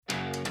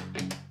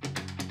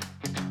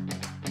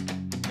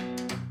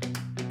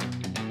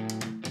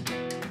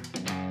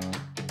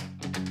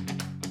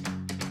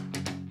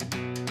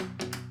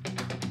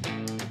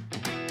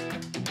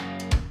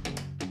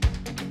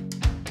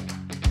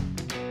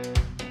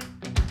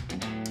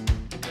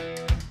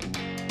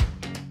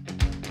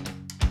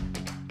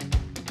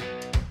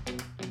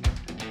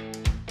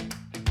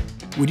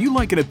Would you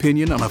like an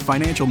opinion on a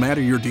financial matter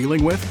you're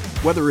dealing with?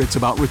 Whether it's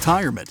about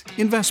retirement,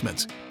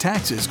 investments,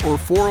 taxes, or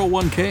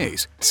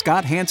 401ks,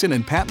 Scott Hanson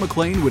and Pat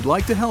McClain would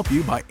like to help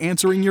you by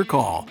answering your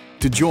call.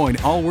 To join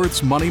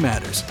Allworth's Money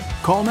Matters,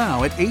 call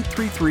now at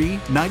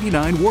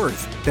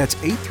 833-99-WORTH. That's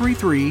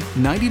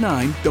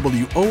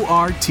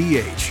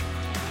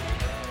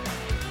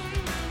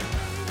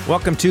 833-99-WORTH.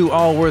 Welcome to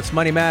Allworth's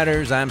Money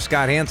Matters. I'm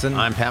Scott Hanson.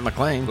 I'm Pat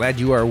McClain. Glad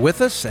you are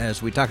with us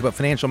as we talk about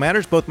financial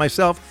matters. Both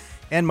myself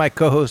and my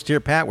co-host here,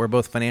 Pat, we're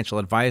both financial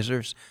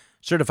advisors,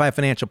 certified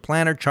financial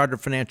planner,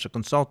 chartered financial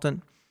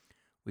consultant.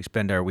 We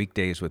spend our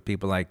weekdays with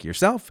people like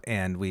yourself,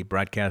 and we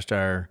broadcast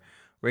our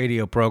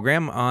radio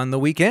program on the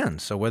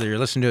weekends. So whether you're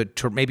listening to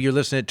it, maybe you're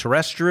listening to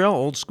terrestrial,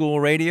 old school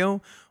radio,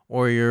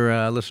 or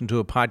you're listening to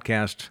a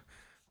podcast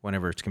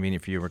whenever it's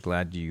convenient for you, we're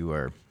glad you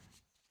are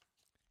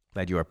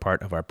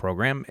part of our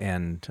program,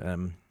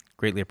 and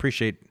greatly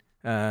appreciate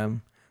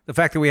the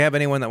fact that we have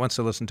anyone that wants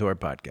to listen to our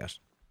podcast.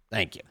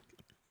 Thank you.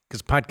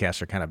 Because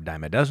podcasts are kind of a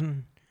dime a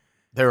dozen.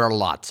 There are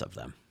lots of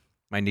them.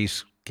 My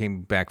niece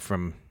came back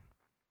from,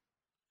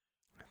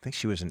 I think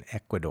she was in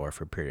Ecuador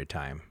for a period of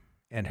time,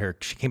 and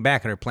she came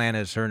back, and her plan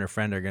is her and her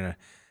friend are going to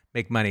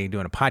make money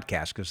doing a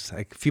podcast because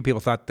a few people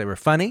thought they were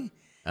funny,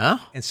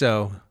 and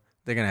so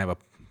they're going to have a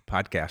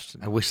podcast.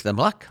 I wish them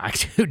luck. I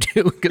do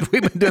too, because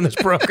we've been doing this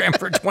program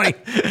for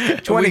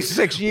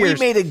 26 years. We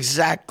made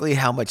exactly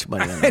how much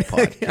money on the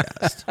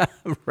podcast.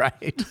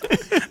 Right.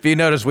 If you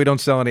notice, we don't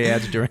sell any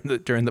ads during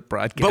the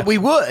broadcast. But we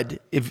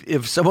would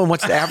if someone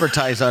wants to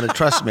advertise on it.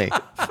 Trust me.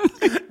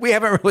 We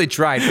haven't really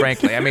tried,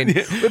 frankly. I mean,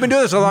 we've been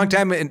doing this a long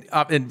time, and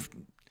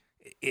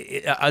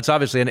it's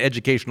obviously an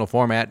educational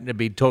format, and to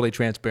be totally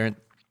transparent,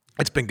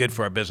 it's been good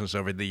for our business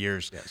over the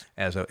years, yes,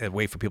 as a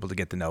way for people to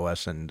get to know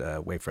us and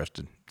a way for us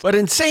to. But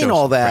in saying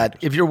all that,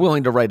 if you're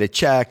willing to write a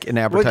check and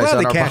advertise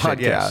on our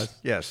podcast,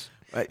 yes.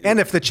 And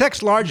if the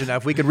check's large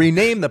enough, we could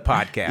rename the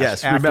podcast.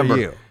 Yes, after remember,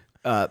 you.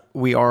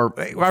 We are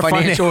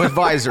financial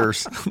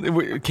advisors.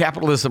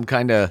 Capitalism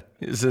kind of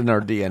is in our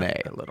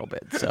DNA a little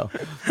bit. So,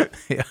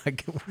 yeah.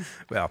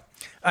 Well,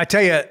 I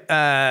tell you,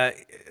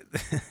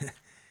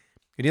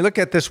 when you look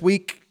at this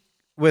week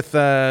with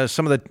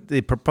some of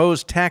the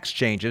proposed tax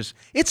changes,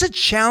 it's a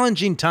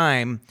challenging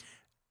time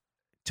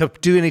to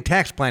do any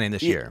tax planning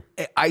this year.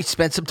 I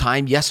spent some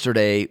time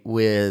yesterday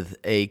with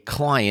a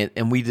client,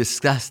 and we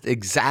discussed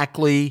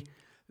exactly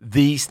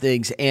these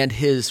things and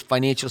his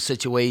financial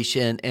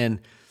situation.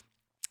 And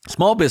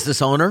small business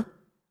owner,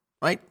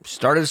 right?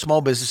 Started a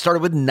small business,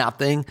 started with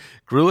nothing,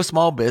 grew a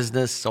small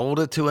business, sold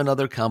it to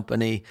another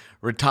company,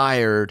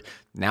 retired,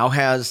 now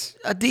has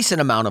a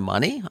decent amount of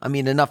money. I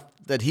mean, enough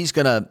that he's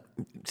going to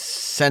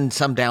send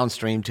some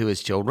downstream to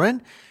his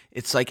children.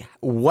 It's like,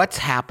 what's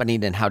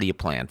happening and how do you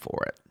plan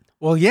for it?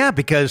 Well, yeah,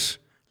 because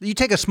you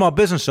take a small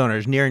business owner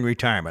who's nearing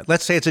retirement.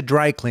 Let's say it's a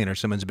dry cleaner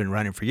someone's been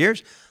running for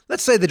years.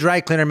 Let's say the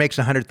dry cleaner makes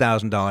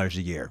 $100,000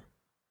 a year.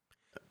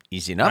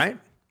 Easy enough. Right?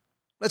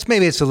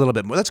 Maybe it's a little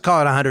bit more. Let's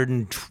call it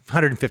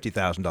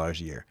 $150,000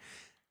 a year.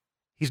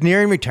 He's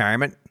nearing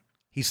retirement.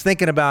 He's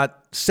thinking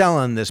about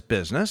selling this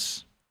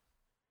business.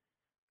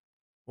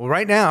 Well,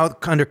 right now,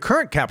 under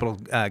current capital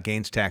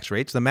gains tax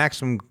rates, the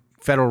maximum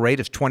federal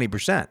rate is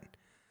 20%.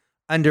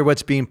 Under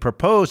what's being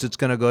proposed, it's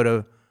going to go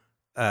to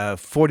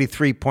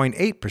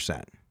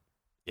 43.8%.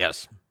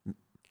 Yes.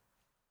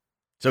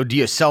 So do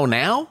you sell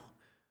now?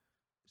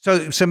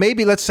 So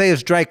maybe let's say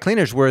his dry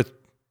cleaner's worth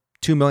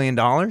 $2 million.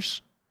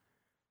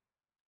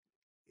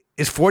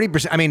 Is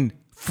 40%? I mean,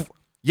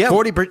 yeah,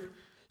 40%.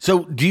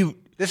 So do you?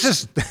 This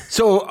is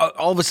so.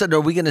 All of a sudden,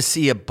 are we going to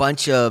see a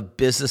bunch of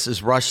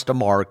businesses rush to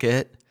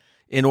market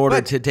in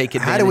order to take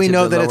advantage? How do we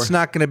know that lower? It's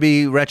not going to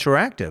be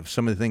retroactive?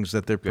 Some of the things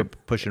that they're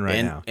pushing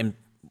right now, and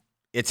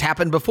it's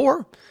happened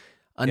before.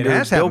 It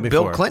has happened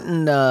before. Bill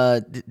Clinton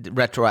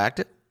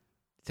retroacted.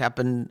 It's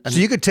happened. So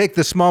you could take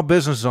the small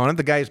business owner,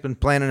 the guy who's been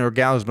planning or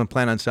gal who's been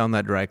planning on selling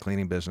that dry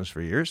cleaning business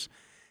for years,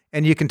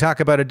 and you can talk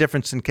about a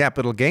difference in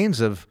capital gains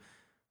of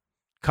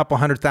couple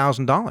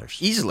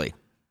 $100,000 easily.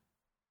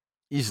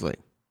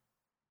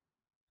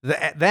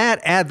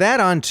 Add that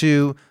on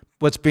to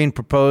what's being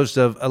proposed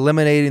of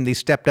eliminating the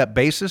stepped up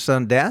basis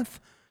on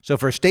death. So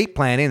for estate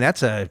planning,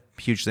 that's a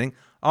huge thing.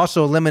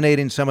 Also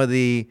eliminating some of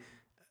the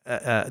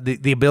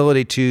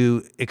ability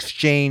to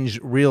exchange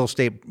real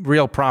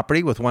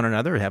property with one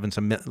another, having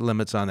some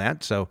limits on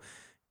that. So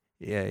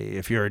yeah,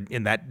 if you're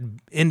in that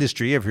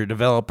industry, if you're a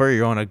developer,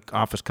 you own an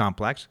office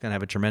complex, going to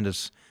have a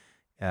tremendous.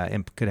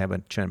 Could have a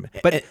tremendous.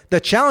 But the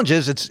challenge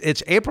is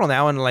it's April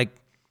now, and like,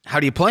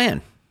 how do you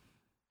plan?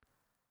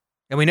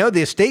 And we know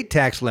the estate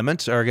tax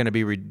limits are going to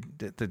be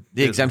the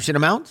exemption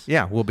amounts.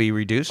 Yeah, will be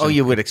reduced. Oh,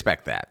 you would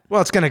expect that.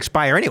 Well, it's going to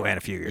expire anyway in a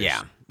few years.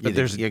 Yeah, but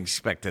you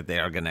expect that they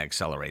are going to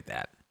accelerate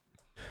that.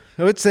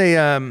 So it's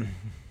a.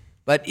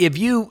 But if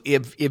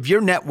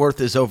your net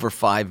worth is over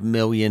 $5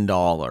 million,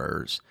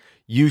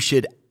 you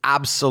should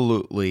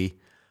absolutely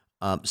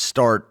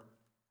start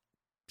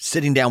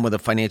sitting down with a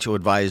financial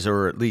advisor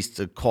or at least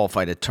a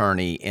qualified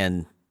attorney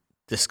and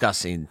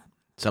discussing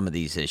some of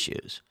these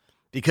issues,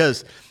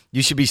 because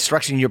you should be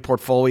structuring your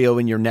portfolio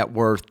and your net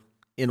worth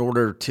in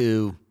order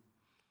to,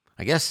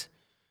 I guess,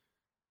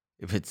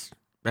 if it's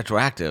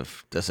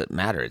retroactive, does it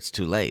matter? It's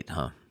too late,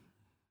 huh?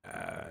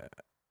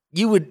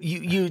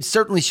 You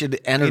certainly should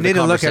enter the conversations. You need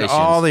to look at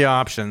all the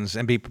options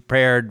and be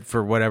prepared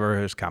for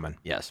whatever is coming.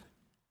 Yes.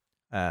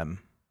 Who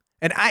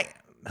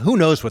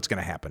knows what's going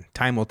to happen?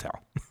 Time will tell,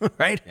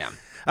 right? Yeah.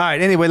 All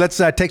right. Anyway, let's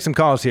take some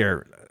calls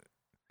here.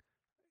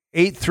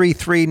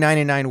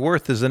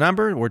 833-99-WORTH is the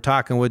number. We're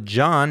talking with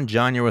John.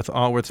 John, you're with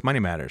Allworth's Money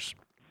Matters.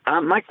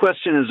 My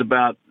question is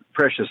about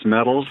precious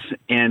metals,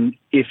 and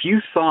if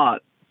you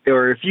thought,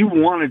 or if you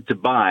wanted to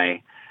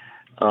buy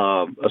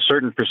a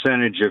certain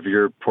percentage of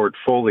your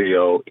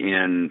portfolio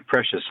in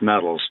precious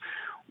metals,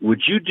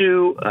 would you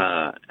do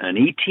an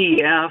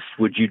ETF?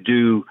 Would you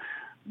do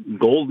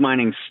gold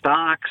mining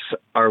stocks,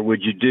 or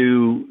would you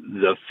do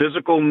the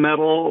physical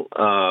metal?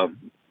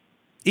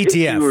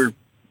 ETF.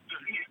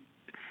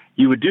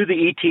 You would do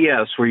the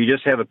ETFs where you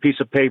just have a piece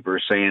of paper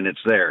saying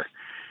it's there.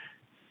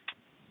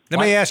 Let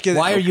me ask you: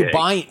 Why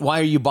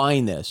are you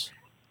buying this?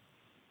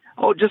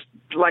 Oh, just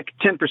like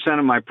 10%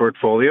 of my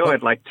portfolio.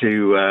 I'd like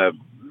to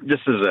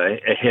just as a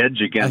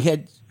hedge against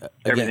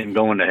everything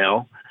going to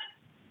hell.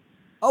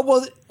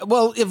 Oh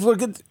well, if we're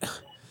good,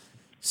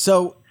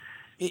 so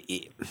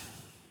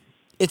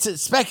it's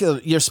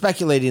a You're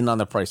speculating on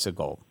the price of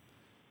gold.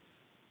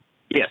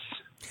 Yes.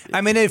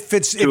 I mean, if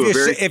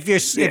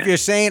you're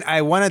saying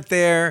I want it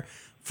there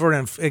for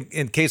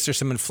in case there's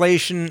some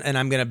inflation, and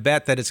I'm going to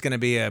bet that it's going to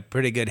be a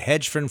pretty good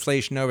hedge for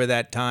inflation over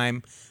that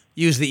time,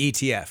 use the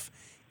ETF.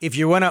 If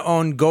you want to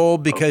own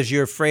gold because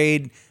you're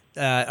afraid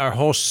our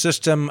whole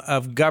system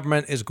of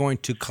government is going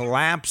to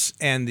collapse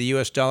and the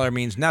U.S. dollar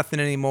means nothing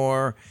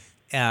anymore,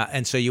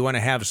 and so you want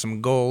to have some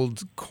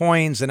gold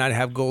coins, then I'd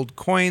have gold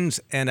coins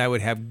and I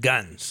would have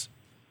guns.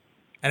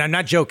 And I'm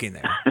not joking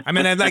there. I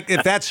mean,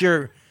 if that's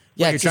your...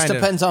 Yeah, it just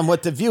depends on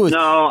what the view is.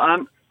 No,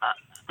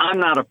 I'm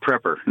not a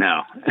prepper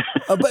now.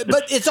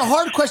 but it's a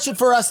hard question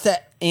for us to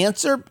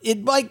answer.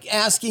 It's like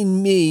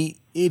asking me,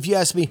 if you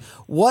ask me,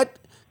 what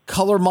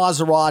color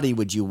Maserati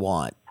would you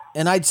want?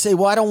 And I'd say,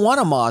 well, I don't want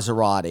a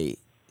Maserati.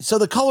 So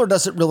the color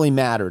doesn't really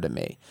matter to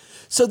me.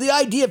 So the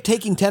idea of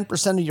taking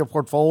 10% of your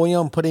portfolio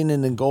and putting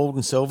it in gold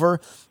and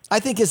silver, I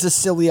think is a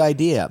silly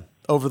idea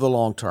over the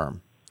long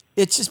term.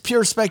 It's just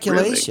pure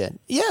speculation.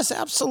 Really? Yes,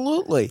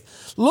 absolutely.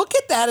 Look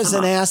at that as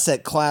an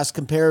asset class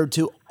compared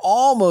to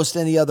almost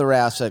any other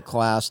asset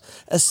class,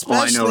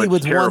 especially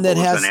with one that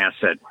has an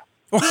asset.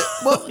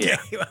 Well, yeah.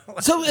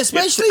 So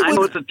especially I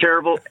know it's a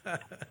terrible.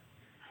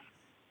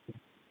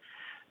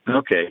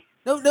 Okay.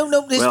 No.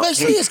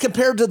 Especially as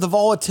compared to the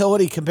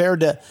volatility compared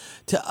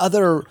to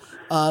other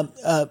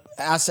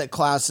asset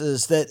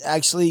classes that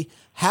actually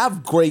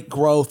have great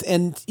growth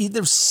and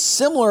either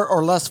similar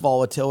or less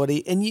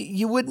volatility. And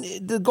you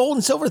wouldn't, the gold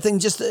and silver thing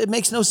it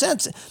makes no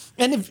sense.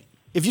 And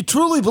if you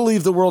truly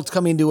believe the world's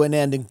coming to an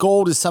end and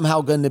gold is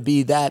somehow going to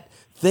be that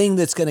thing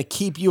that's going to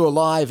keep you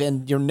alive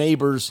and your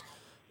neighbors,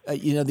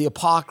 the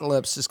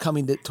apocalypse is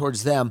coming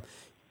towards them,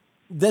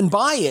 then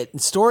buy it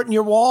and store it in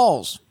your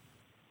walls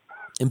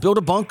and build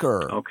a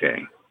bunker.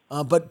 Okay.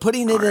 But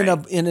putting it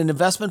in an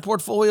investment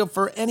portfolio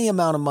for any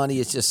amount of money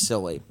is just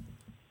silly.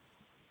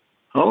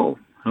 Oh,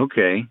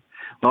 okay.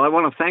 Well, I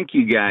want to thank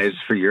you guys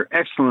for your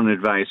excellent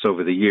advice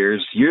over the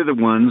years. You're the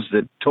ones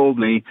that told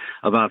me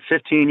about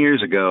 15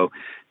 years ago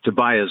to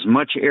buy as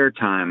much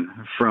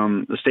airtime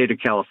from the state of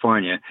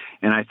California,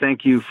 and I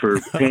thank you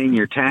for paying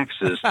your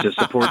taxes to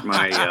support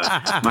my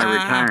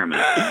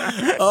retirement.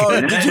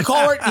 Oh, did you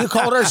call it? You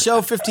called our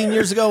show 15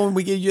 years ago when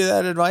we gave you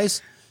that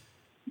advice?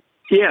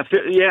 Yeah,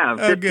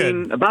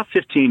 15, about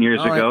 15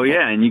 years ago,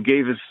 yeah, and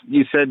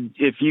you said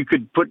if you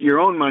could put your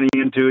own money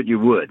into it, you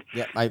would.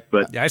 Yeah,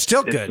 I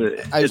still could.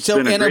 It's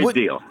been a great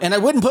deal. And I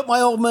wouldn't put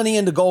my old money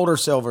into gold or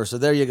silver, so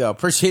there you go.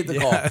 Appreciate the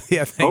call.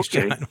 Yeah, thanks,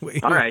 okay. John.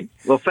 All right.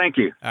 Well, thank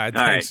you. All right,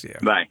 thanks. All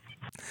right.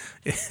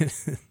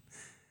 Bye.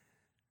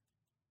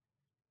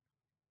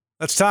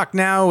 Let's talk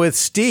now with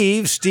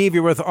Steve. Steve,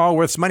 you're with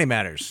Allworth's Money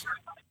Matters.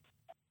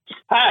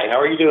 Hi,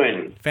 how are you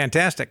doing?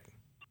 Fantastic.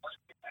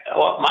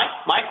 Well,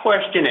 my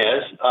question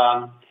is,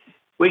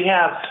 we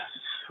have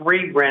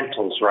 3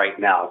 rentals right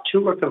now.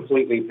 2 are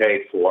completely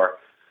paid for.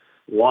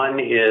 One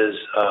is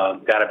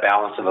got a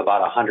balance of about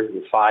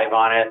 105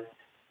 on it,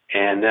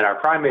 and then our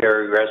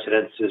primary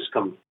residence is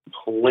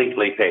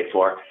completely paid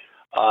for.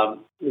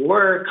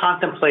 We're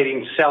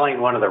contemplating selling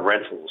one of the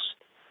rentals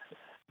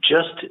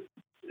just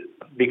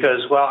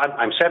because, well,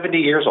 I'm 70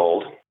 years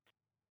old.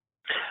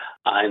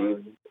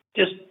 I'm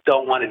just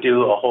don't want to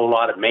do a whole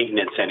lot of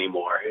maintenance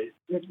anymore.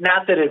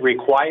 Not that it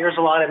requires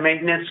a lot of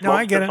maintenance. No,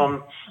 I get it.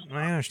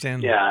 I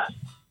understand. Yeah.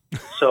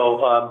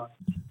 So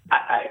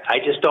I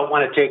just don't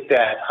want to take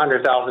that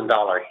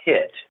 $100,000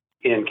 hit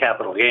in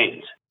capital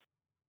gains.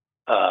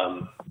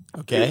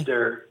 Okay. Is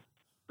there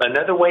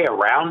another way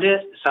around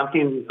it?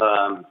 Something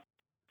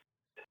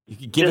you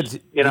could give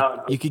it.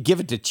 You could give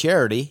it to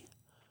charity.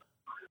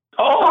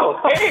 Oh,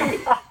 hey!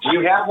 Do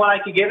you have one I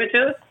could give it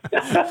to?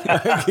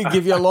 I could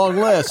give you a long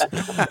list. In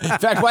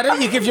fact, why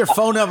don't you give your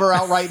phone number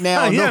out right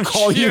now and they'll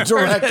call you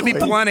directly? That'd be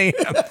plenty.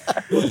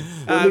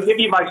 Let me give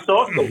you my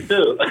social,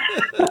 too.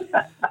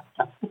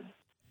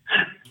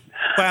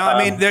 Well,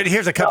 I mean,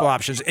 here's a couple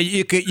options.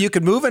 You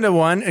could move into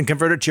one and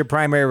convert it to your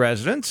primary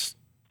residence.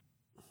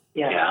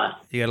 Yeah.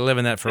 You got to live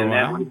in that for a And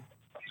while. then-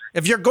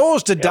 If your goal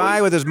is to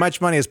die with as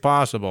much money as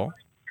possible,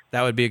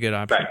 that would be a good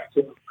option.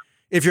 Right.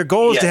 If your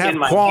goal is to Yeah, have in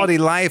my quality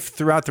life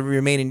throughout the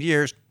remaining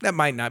years, that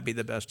might not be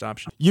the best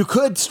option. You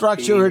could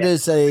structure it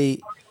as a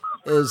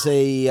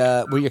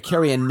where you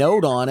carry a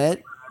note on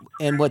it,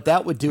 and what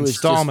that would do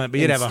Installment, is but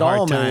just you'd have a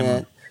hard installment time.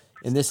 it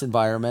in this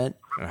environment.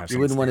 I'll have You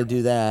some wouldn't want to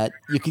do that.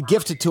 You could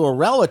gift it to a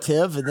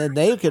relative, and then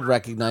they could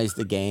recognize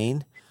the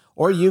gain,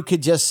 or you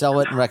could just sell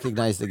it and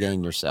recognize the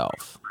gain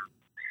yourself.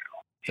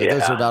 So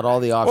those are about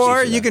all the options. Or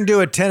there. you can do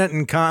a tenant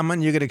in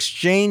common. You could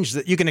exchange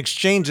that. You can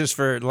exchange this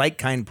for like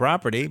kind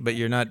property, but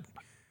you're not.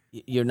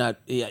 You're not,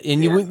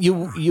 and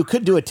you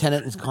could do a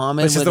tenant in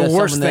common, Which is with the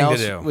worst someone thing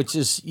to else, do. which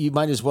is you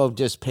might as well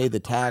just pay the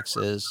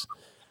taxes.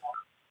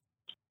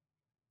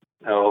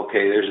 Oh,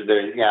 okay.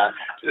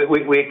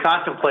 We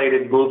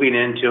contemplated moving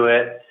into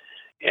it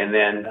and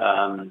then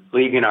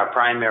leaving our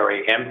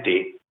primary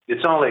empty.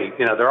 It's only,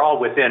 they're all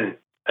within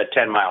a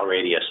 10-mile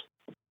radius.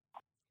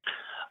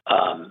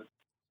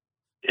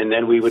 And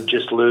then we would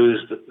just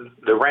lose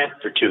the rent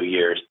for 2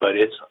 years, but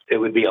it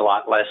would be a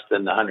lot less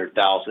than the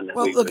 $100,000.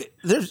 Well, look,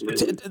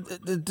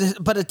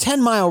 but a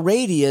 10-mile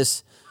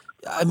radius.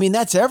 I mean,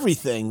 that's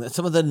everything. That's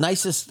some of the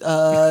nicest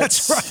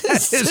That's right. That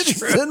is cities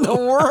true. in the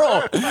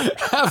world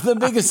have the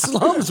biggest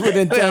slums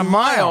within 10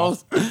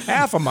 miles.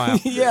 half a mile.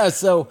 Yeah.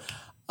 So,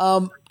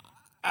 How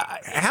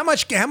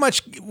much?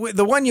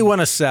 The one you want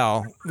to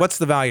sell? What's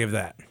the value of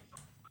that?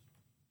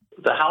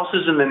 The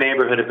houses in the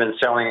neighborhood have been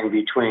selling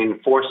between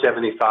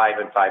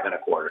 $475 and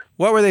 $525.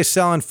 What were they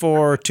selling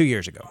for 2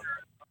 years ago?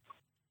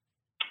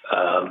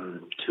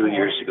 2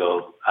 years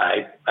ago,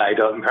 I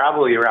don't,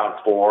 probably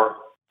around $4.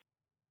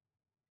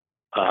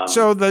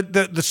 So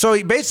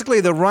so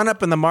basically the run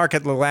up in the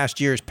market the last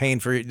year is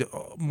paying for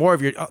more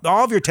of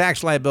all of your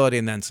tax liability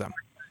and then some.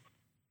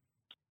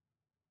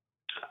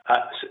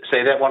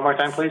 Say that one more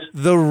time, please.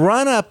 The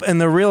run up in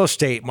the real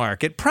estate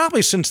market,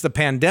 probably since the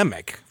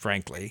pandemic,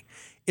 frankly,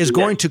 is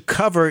going to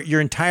cover your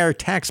entire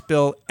tax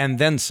bill and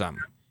then some.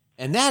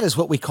 and that is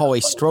what we call a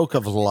stroke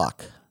of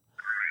luck.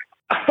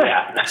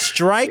 Yeah.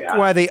 Strike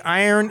while the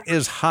iron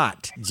is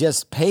hot.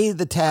 Just pay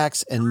the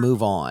tax and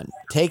move on.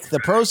 Take the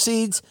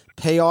proceeds,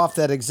 pay off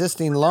that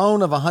existing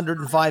loan of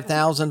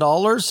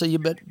 $105,000 so you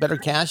better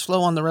cash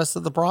flow on the rest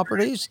of the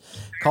properties.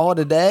 Call it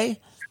a day.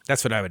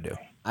 That's what I would do.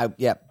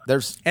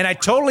 There's And I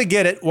totally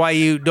get it why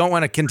you don't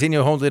want to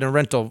continue holding it in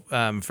rental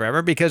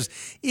forever, because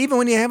even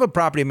when you have a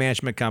property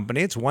management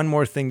company, it's one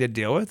more thing to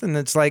deal with. And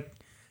it's like at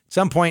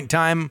some point in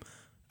time,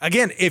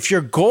 again, if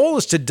your goal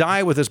is to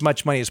die with as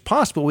much money as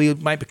possible, we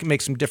might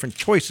make some different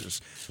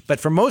choices.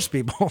 But for most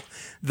people,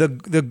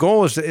 the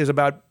goal is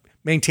about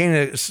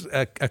maintaining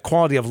a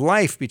quality of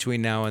life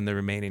between now and the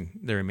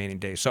remaining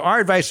days. So our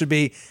advice would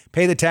be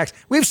pay the tax.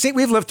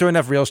 We've lived through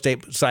enough real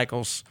estate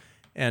cycles.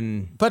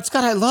 But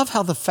Scott, I love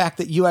how the fact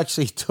that you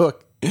actually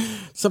took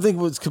something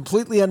that was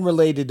completely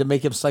unrelated to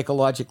make him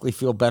psychologically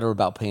feel better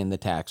about paying the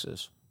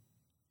taxes.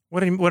 What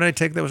did I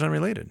take that was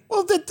unrelated?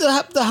 Well,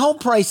 the home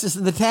prices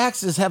and the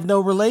taxes have no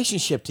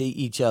relationship to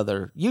each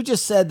other. You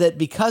just said that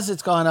because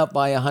it's gone up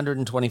by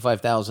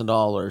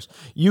 $125,000,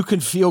 you can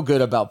feel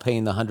good about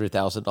paying the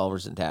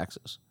 $100,000 in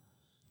taxes.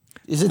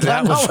 Isn't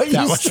that not what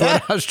you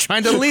said? What I was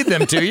trying to lead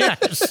them to,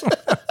 yes.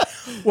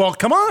 Well,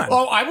 come on.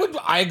 Well,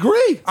 I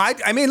agree.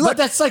 I mean, look, But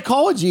that's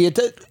psychology.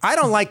 I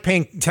don't like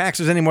paying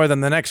taxes any more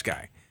than the next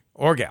guy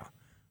or gal.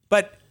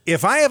 But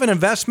if I have an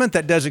investment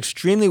that does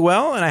extremely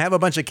well and I have a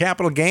bunch of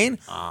capital gain,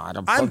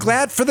 I'm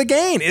glad for the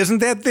gain. Isn't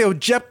that the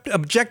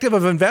objective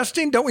of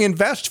investing? Don't we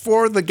invest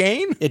for the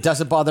gain? It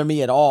doesn't bother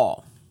me at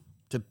all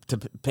to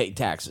pay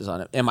taxes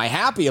on it. Am I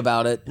happy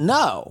about it?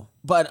 No.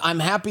 But I'm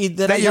happy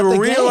that I got the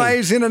you're gain.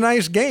 realizing a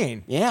nice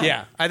gain. Yeah.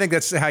 Yeah. I think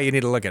that's how you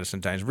need to look at it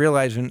sometimes,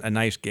 realizing a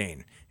nice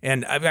gain.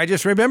 And I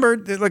just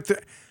remember,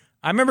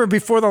 I remember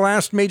before the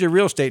last major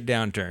real estate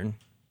downturn,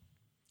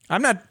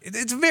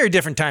 it's a very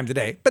different time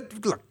today,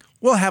 but look,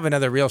 we'll have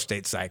another real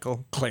estate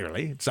cycle,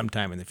 clearly,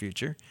 sometime in the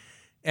future.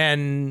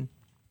 And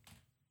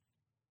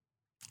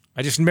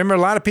I just remember a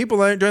lot of people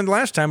during the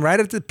last time, right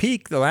at the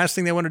peak, the last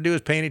thing they want to do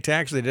is pay any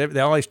taxes. They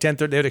always they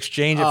would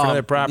exchange it for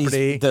another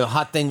property. The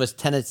hot thing was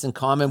tenants in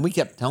common. We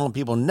kept telling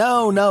people,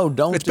 no,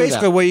 don't It's do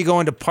basically that. where you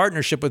go into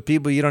partnership with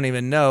people you don't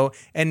even know.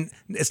 And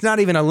it's not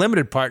even a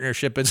limited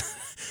partnership. It's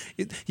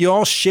you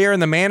all share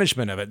in the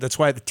management of it. That's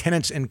why the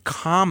tenants in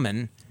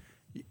common,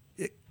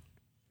 they're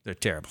a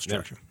terrible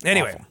structure.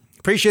 Anyway,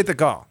 appreciate the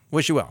call.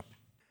 Wish you well.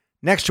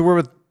 Next, we're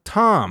with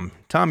Tom.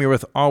 Tom, you're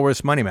with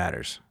Allworth Money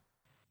Matters.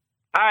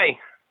 Hi.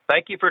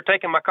 Thank you for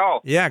taking my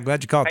call. Yeah,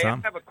 glad you called, Hey, Tom.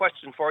 I have a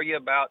question for you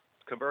about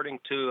converting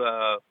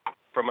to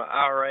from an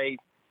IRA,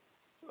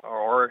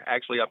 or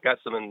actually I've got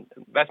some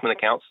investment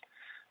accounts,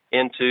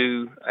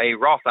 into a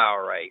Roth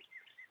IRA.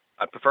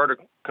 I prefer to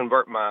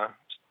convert my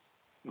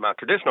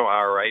traditional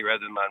IRA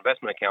rather than my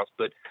investment accounts,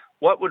 but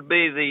what would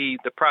be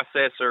the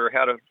process or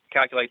how to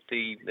calculate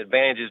the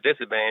advantages,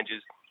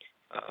 disadvantages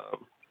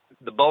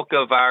The bulk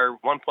of our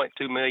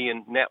 1.2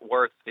 million net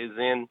worth is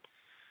in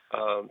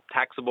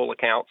taxable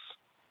accounts,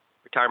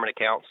 retirement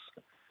accounts.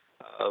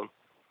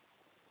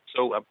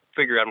 So I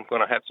figure I'm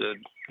going to have to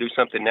do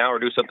something now or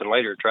do something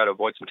later to try to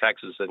avoid some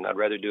taxes, and I'd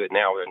rather do it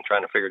now than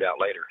trying to figure it out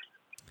later.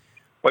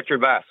 What's your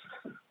advice?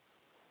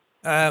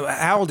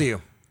 How old are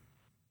you?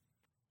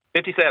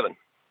 57.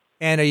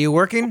 And are you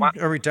working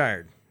or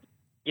retired?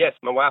 Yes,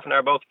 my wife and I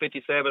are both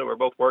 57. We're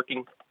both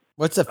working.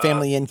 What's the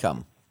family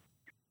income?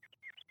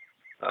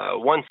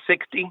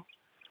 160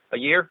 a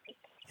year.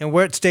 And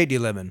what state do you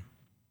live in?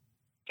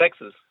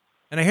 Texas.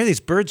 And I hear these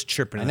birds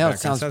chirping. I in know, the it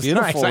sounds background.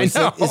 beautiful. Nice.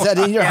 I know. Is that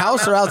in your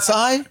house or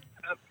outside?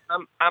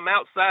 I'm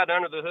outside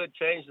under the hood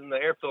changing the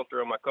air filter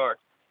on my car.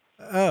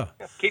 Oh.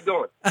 Keep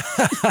going.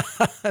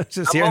 I'm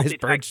just hearing these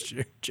birds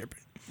chirping.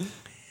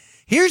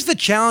 Here's the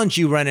challenge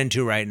you run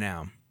into right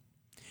now.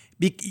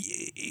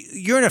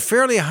 You're in a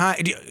fairly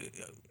high...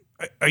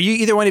 Are you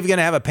either one of you going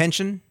to have a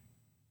pension?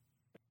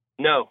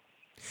 No.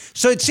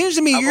 So it seems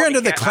to me you're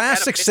under the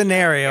classic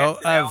scenario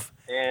of...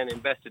 And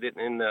invested it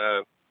in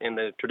the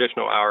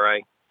traditional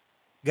IRA.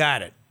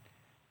 Got it.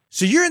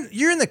 So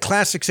you're in the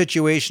classic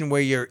situation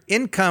where your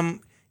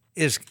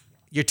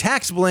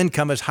taxable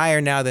income is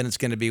higher now than it's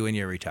going to be when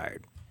you're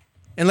retired,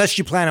 unless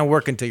you plan on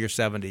working until you're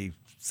 70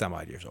 some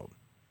odd years old.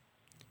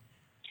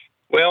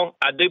 Well,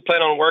 I do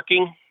plan on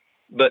working,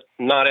 but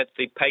not at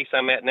the pace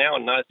I'm at now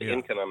and not at the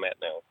income I'm at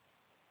now.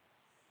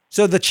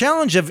 So the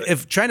challenge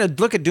of trying to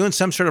look at doing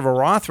some sort of a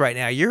Roth right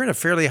now, you're in a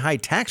fairly high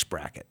tax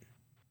bracket.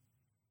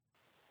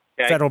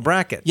 Okay. Federal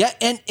bracket. Yeah,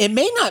 and it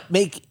may not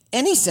make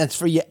any sense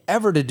for you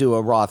ever to do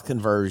a Roth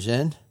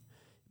conversion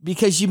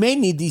because you may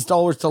need these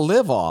dollars to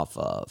live off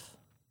of.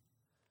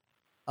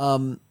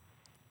 And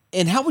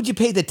how would you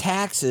pay the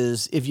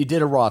taxes if you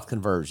did a Roth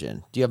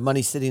conversion? Do you have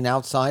money sitting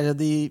outside of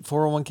the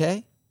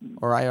 401k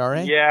or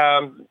IRA?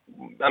 Yeah,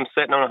 I'm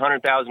sitting on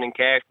 $100,000 in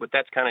cash, but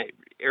that's kind of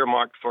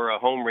earmarked for a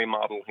home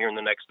remodel here in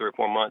the next 3 or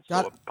 4 months. So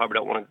I probably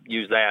don't want to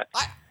use that.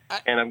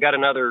 And I've got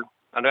another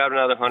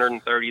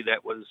 130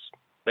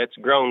 that's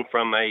grown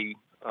from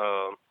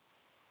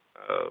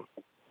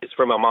it's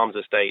from my mom's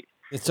estate.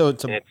 It's in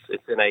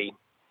a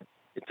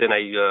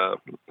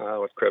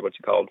what's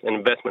it called? An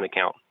investment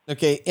account.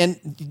 Okay,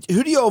 and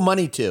who do you owe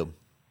money to?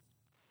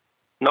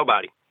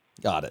 Nobody.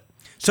 Got it.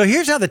 So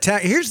here's how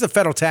here's the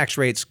federal tax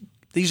rates.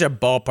 These are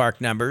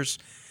ballpark numbers,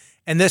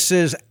 and this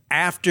is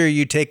after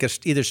you take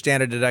either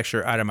standard deduction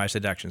or itemized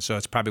deduction. So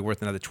it's probably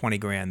worth another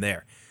 $20,000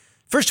 there.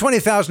 First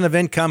 $20,000 of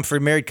income for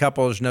married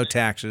couples, no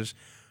taxes.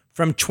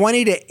 From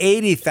 $20,000 to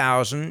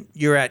 $80,000,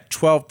 you're at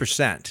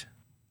 12%.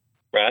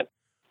 Right.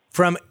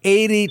 From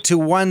 $80,000 to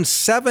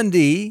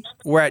 $170,000,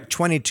 we're at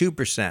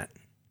 22%.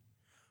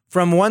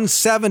 From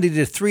 $170,000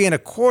 to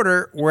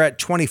 $325,000, we're at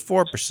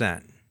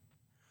 24%.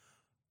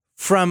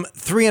 From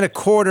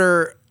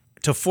 $325,000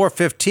 to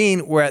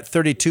 $415,000, we're at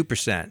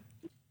 32%.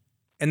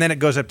 And then it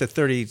goes up to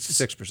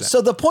 36%. So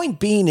the point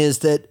being is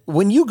that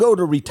when you go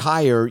to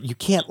retire, you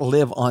can't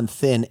live on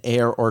thin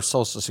air or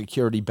Social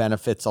Security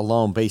benefits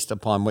alone based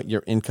upon what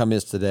your income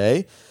is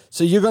today.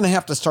 So you're going to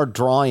have to start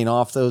drawing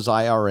off those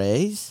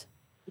IRAs.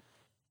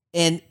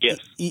 And yes.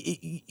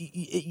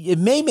 It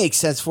may make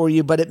sense for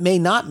you, but it may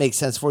not make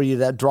sense for you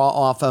to draw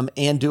off them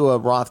and do a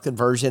Roth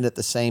conversion at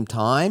the same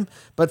time.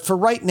 But for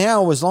right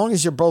now, as long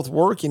as you're both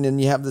working and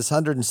you have this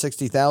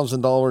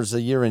 $160,000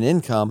 a year in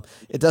income,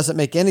 it doesn't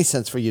make any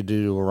sense for you to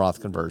do a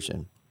Roth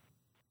conversion.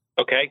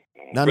 Okay.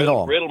 None at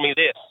all. Riddle me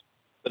this.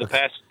 For the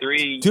past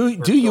 3 Do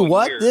you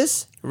what years,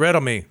 this? Riddle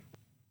me.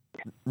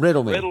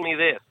 Riddle me. Riddle me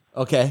this.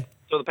 Okay.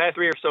 So the past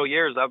 3 or so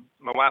years,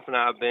 my wife and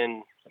I have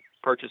been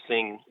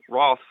purchasing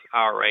Roth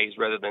IRAs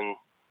rather than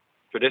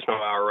traditional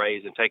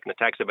IRAs and taking the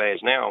tax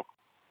advantage now.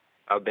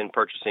 I've been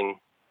purchasing,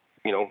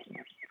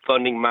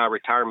 funding my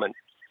retirement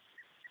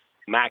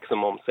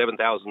maximum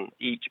 $7,000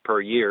 each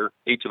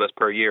of us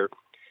per year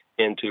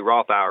into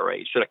Roth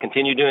IRAs. Should I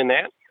continue doing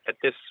that at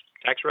this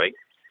tax rate?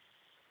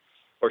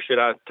 Or should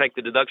I take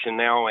the deduction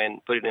now and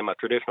put it in my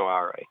traditional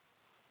IRA?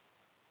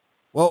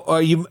 Well,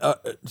 are you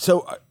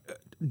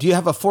do you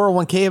have a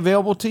 401k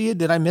available to you?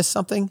 Did I miss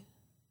something?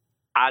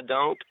 I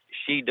don't.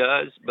 She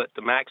does, but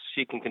the max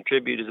she can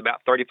contribute is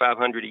about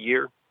 $3,500 a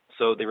year.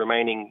 So the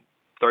remaining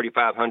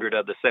 $3,500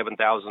 of the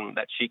 $7,000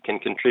 that she can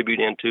contribute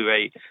into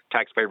a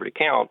tax favored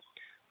account,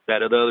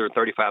 that other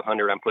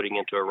 $3,500 I'm putting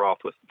into a Roth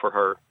for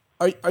her.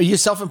 Are you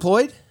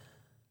self-employed?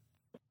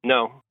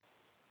 No,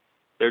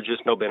 there's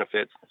just no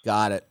benefits.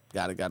 Got it.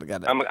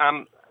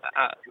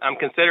 I'm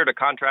considered a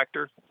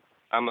contractor.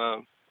 I'm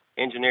a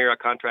engineer. I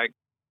contract.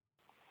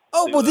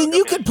 Oh, well, then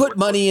you can put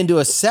money into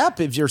a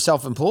SEP if you're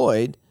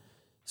self-employed.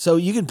 So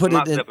you can put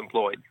I'm it in. Not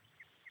self-employed.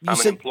 I'm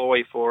an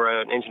employee for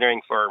an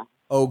engineering firm.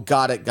 Oh,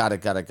 got it. Now,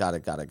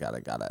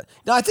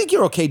 I think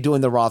you're okay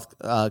doing the Roth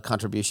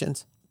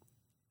contributions.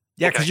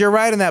 Yeah, because you're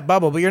right in that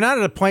bubble, but you're not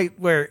at a point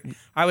where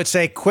I would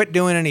say quit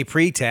doing any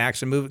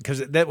pre-tax and move, because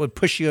that would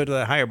push you to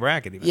the higher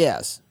bracket even.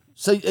 Yes.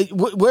 So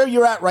where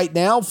you're at right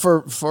now,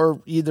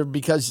 for either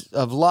because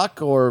of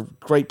luck or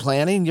great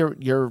planning,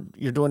 you're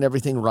doing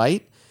everything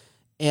right.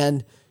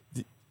 And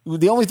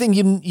the only thing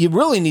you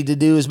really need to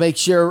do is make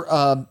sure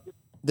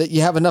that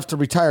you have enough to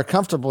retire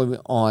comfortably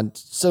on.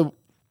 So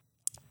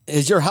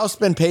has your house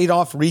been paid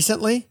off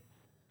recently?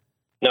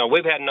 No,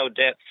 we've had no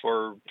debt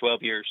for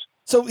 12 years.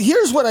 So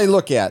here's what I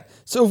look at.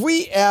 So if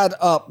we add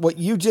up what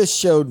you just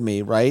showed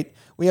me, right,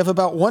 we have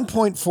about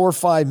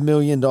 $1.45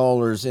 million in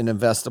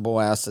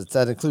investable assets.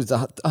 That includes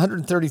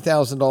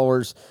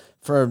 $130,000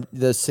 for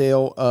the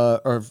sale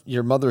of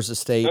your mother's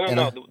estate.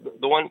 No.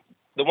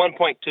 The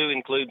 1.2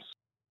 includes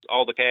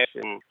all the cash,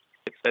 and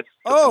that's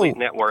complete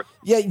net worth.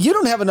 Yeah, you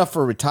don't have enough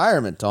for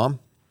retirement, Tom.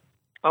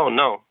 Oh,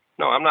 no.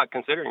 No, I'm not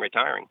considering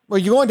retiring. Well,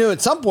 you're going to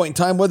at some point in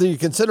time, whether you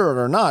consider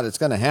it or not, it's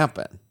going to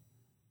happen.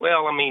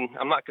 Well, I mean,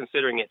 I'm not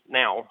considering it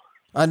now.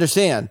 I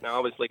understand. Now,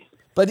 obviously.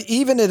 But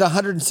even at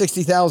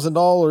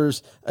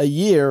 $160,000 a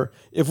year,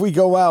 if we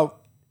go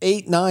out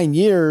 8-9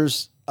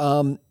 years,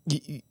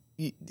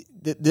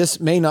 this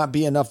may not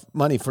be enough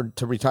money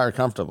to retire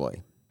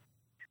comfortably,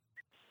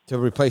 to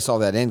replace all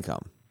that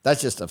income.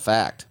 That's just a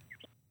fact.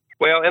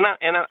 Well, and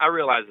I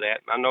realize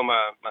that. I know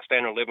my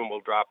standard of living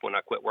will drop when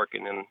I quit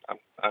working, and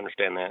I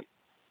understand that.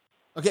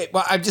 Okay,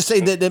 well, I'm just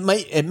saying that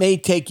it may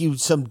take you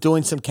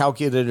doing some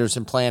calculators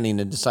and planning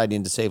and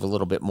deciding to save a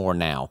little bit more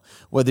now.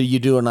 Whether you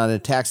do it on a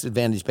tax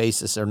advantage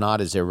basis or not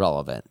is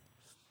irrelevant.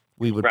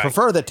 We would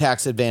prefer the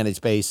tax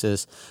advantage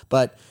basis,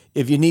 but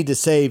if you need to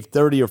save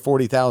 $30,000 or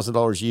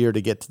 $40,000 a year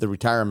to get to the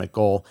retirement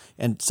goal,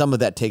 and some of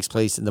that takes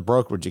place in the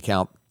brokerage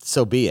account,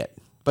 so be it.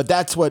 But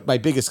that's what my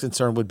biggest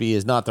concern would be,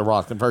 is not the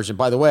Roth conversion.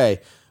 By the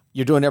way,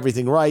 you're doing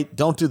everything right.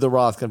 Don't do the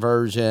Roth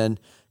conversion.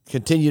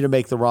 Continue to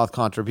make the Roth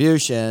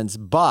contributions,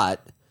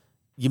 but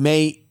you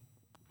may,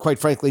 quite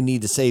frankly,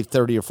 need to save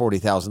 $30,000 or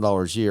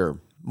 $40,000 a year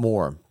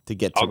more to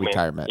get to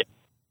retirement. Yep.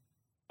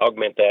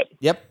 Augment that.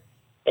 Yep.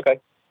 Okay.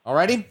 All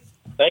righty.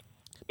 Thanks.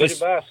 Good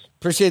advice.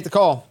 Appreciate the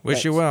call.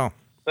 Wish you well.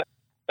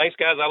 Thanks,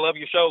 guys. I love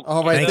your show.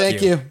 All right.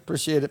 Thank you.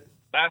 Appreciate it.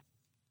 Bye.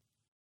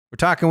 We're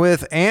talking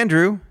with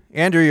Andrew.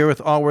 Andrew, you're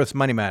with Allworth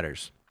Money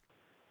Matters.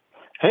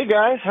 Hey,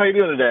 guys. How are you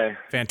doing today?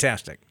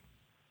 Fantastic.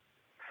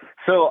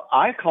 So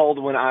I called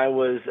when I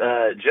was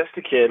just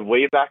a kid,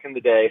 way back in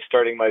the day,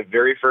 starting my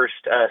very first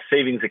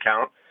savings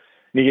account.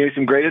 And you gave me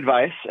some great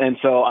advice, and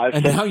so I've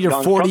and now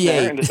you're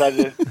 48 and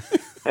decided to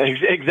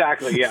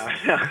exactly,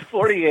 yeah,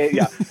 48,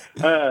 yeah.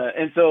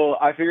 And so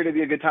I figured it'd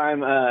be a good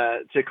time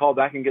to call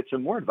back and get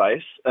some more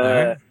advice.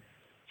 Right.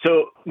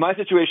 So my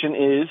situation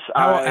is,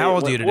 how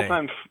old are you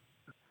today?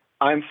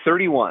 I'm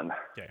 31.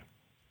 Okay.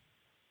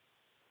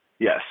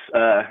 Yes,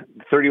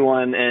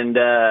 31, and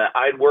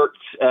I'd worked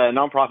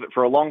nonprofit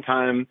for a long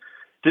time,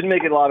 didn't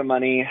make a lot of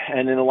money,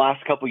 and in the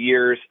last couple of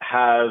years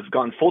have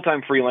gone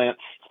full-time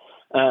freelance,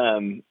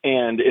 and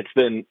it's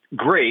been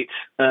great.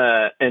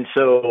 And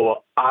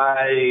so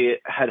I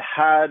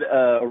had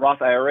a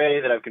Roth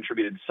IRA that I've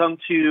contributed some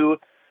to,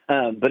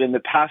 but in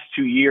the past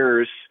 2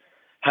 years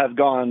have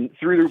gone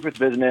through the roof with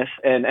business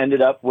and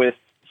ended up with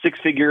 6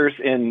 figures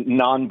in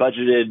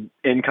non-budgeted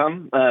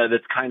income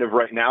that's kind of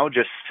right now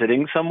just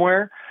sitting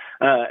somewhere.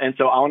 And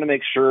so I want to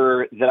make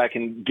sure that I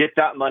can get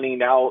that money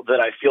now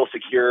that I feel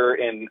secure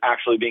in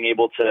actually being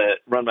able to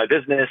run my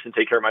business and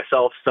take care of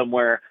myself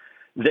somewhere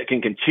that can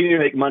continue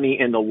to make money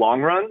in the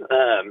long run,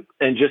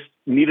 and just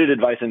needed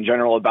advice in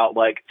general about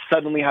like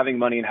suddenly having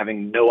money and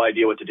having no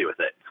idea what to do with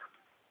it.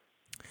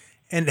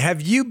 And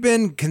have you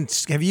been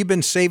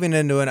saving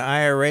into an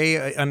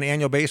IRA on an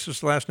annual basis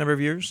the last number of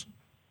years?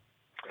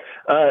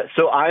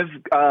 So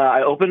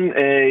I opened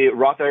a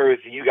Roth IRA with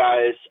you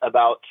guys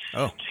about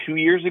 2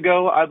 years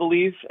ago, I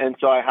believe, and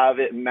so I have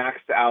it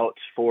maxed out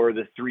for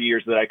the 3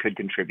 years that I could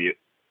contribute.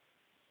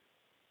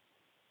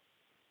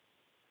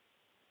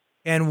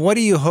 And what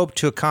do you hope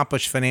to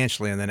accomplish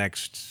financially in the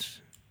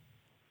next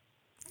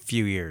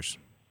few years?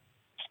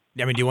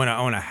 I mean, do you want to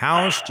own a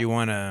house? Do you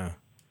want to?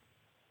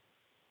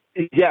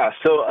 Yeah.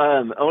 So,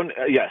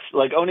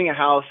 like owning a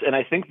house. And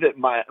I think that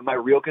my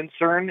real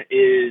concern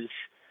is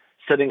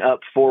setting up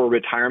for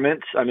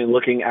retirement. I mean,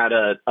 looking at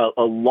a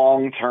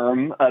long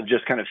term of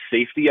just kind of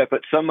safety. I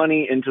put some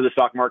money into the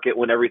stock market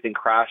when everything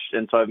crashed,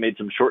 and so I've made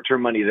some short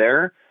term money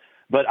there.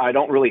 But I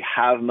don't really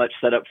have much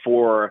set up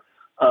for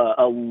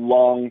a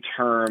long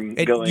term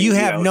going. You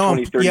have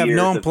 20, 30 you have years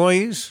no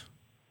employees?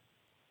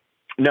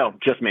 No,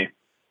 just me.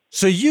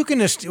 So you can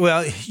if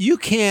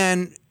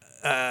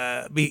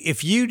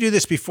you do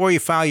this before you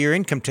file your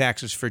income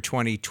taxes for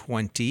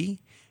 2020,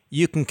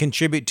 you can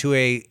contribute to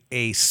a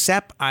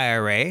SEP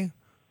IRA,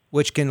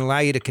 which can allow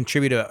you to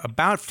contribute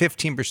about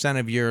 15%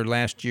 of your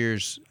last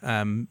year's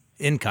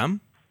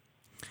income,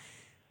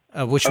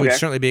 which would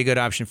certainly be a good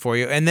option for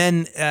you. And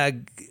then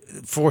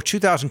for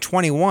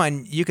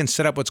 2021, you can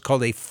set up what's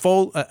called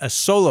a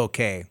solo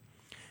K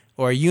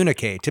or a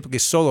uni-K. Typically,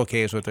 solo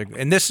K is what they're.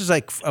 And this is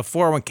like a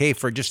 401k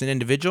for just an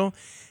individual.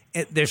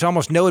 There's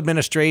almost no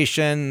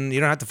administration. You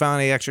don't have to file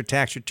any extra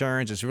tax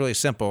returns. It's really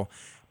simple.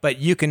 But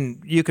you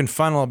can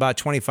funnel about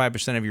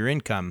 25% of your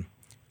income,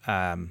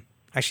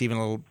 actually even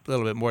a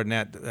little bit more than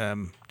that,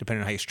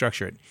 depending on how you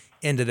structure it,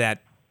 into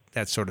that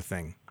sort of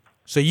thing.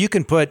 So you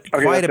can put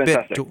quite a bit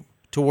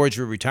towards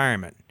your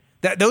retirement.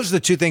 Those are the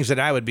two things that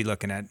I would be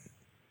looking at.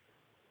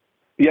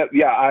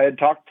 Yeah. I had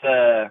talked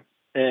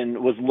and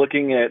was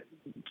looking at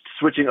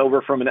switching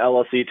over from an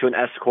LLC to an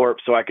S corp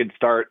so I could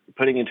start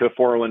putting into a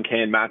 401k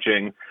and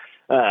matching.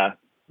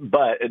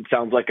 But it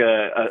sounds like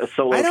a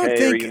solo I don't K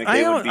or think unit I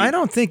K don't would be. I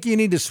don't think you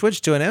need to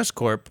switch to an S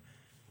corp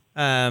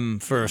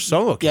for a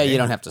solo. Yeah, K. you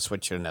don't have to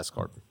switch to an S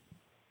corp.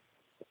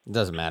 It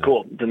doesn't matter.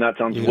 Cool. Then that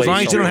sounds As long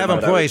as you don't have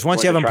employees.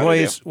 Once you have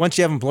employees,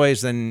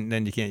 employees,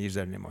 then you can't use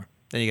that anymore.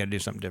 Then you got to do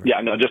something different.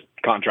 Yeah, no, just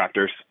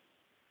contractors.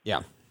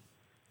 Yeah.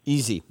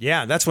 Easy.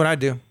 Yeah, that's what I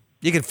do.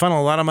 You can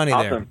funnel a lot of money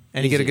there, Awesome.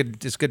 and you get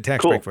it's a good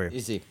tax Cool. break for you.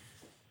 Easy.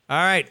 All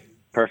right.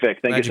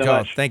 Perfect. Thank Glad you so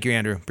called. much. Thank you,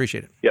 Andrew.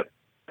 Appreciate it. Yep.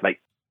 Bye.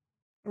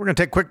 We're going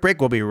to take a quick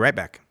break. We'll be right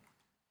back.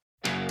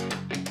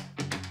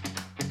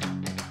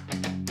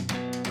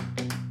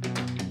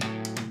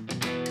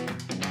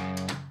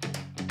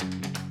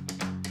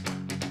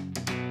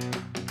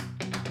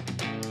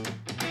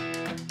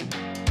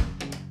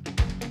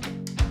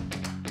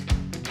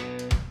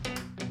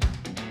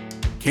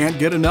 Can't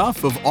get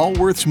enough of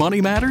Allworth's Money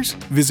Matters?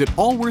 Visit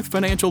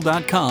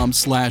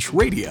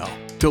allworthfinancial.com/radio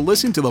to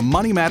listen to the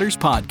Money Matters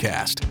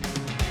podcast.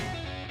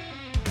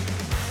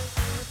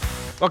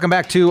 Welcome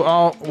back to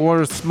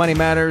Allworth's Money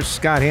Matters.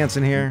 Scott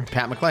Hansen here.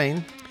 Pat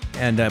McLean.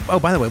 And,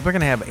 by the way, we're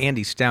going to have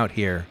Andy Stout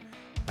here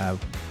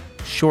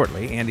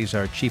shortly. Andy's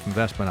our Chief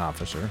Investment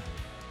Officer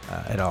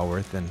at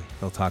Allworth, and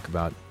he'll talk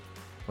about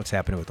what's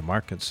happening with the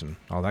markets and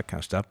all that kind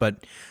of stuff.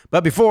 But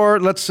before,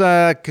 let's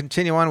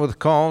continue on with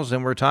calls,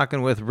 and we're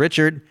talking with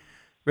Richard.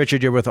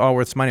 Richard, you're with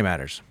Allworth's Money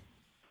Matters.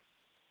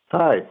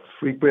 Hi,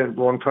 frequent,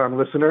 long-time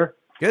listener.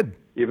 Good.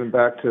 Even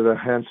back to the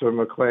Hansen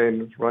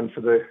McLean Run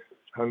for the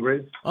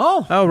Hungry.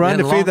 Run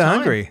to feed the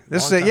hungry.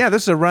 This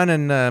is a run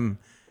and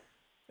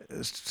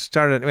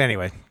started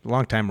anyway.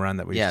 Long time run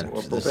that we Yeah.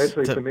 Well,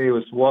 basically, to me, it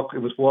was walk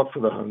for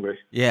the hungry.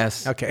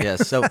 Yes. Okay.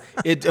 Yes. So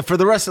for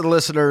the rest of the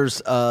listeners,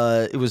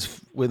 it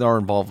was with our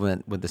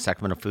involvement with the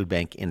Sacramento Food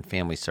Bank and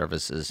Family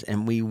Services,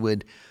 and we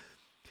would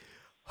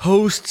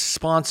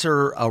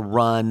sponsor a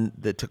run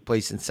that took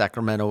place in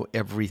Sacramento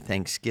every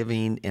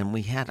Thanksgiving, and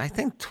we had, I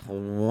think,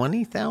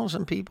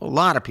 20,000 people. A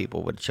lot of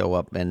people would show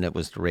up, and it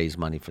was to raise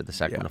money for the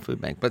Sacramento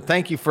Food Bank. But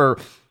thank you for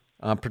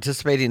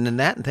participating in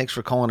that, and thanks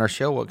for calling our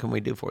show. What can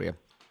we do for you?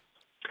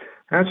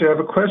 Actually, I have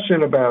a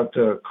question about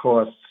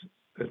costs,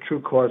 the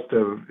true cost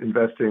of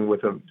investing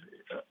with a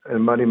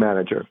money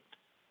manager,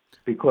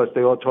 because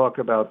they all talk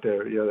about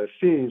their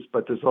fees,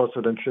 but there's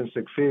also an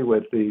intrinsic fee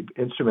with the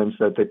instruments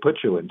that they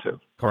put you into.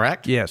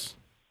 Correct? Yes.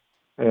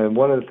 And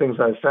one of the things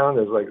I found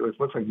is it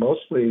looks like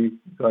mostly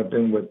I've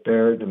been with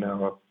Baird and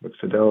now with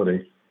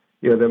Fidelity.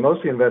 They're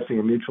mostly investing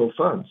in mutual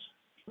funds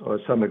or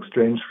some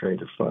exchange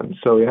traded funds.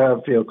 So you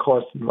have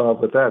costs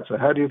involved with that. So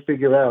how do you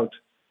figure out?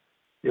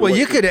 Well,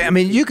 there's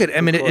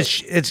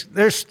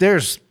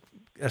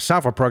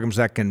software programs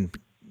that can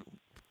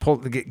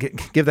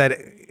give that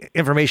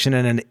information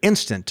in an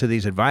instant to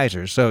these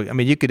advisors. So,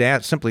 you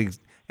could simply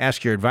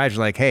ask your advisor,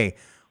 like, hey,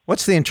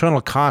 what's the internal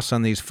costs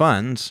on these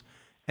funds?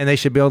 And they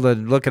should be able to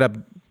look it up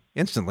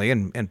instantly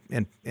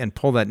and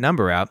pull that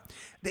number out.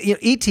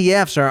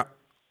 ETFs are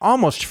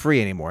almost free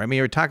anymore.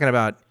 You're talking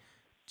about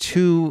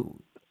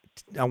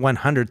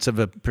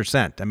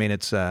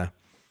 0.02%.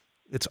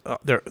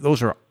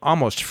 Those are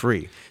almost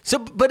free. So,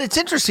 but it's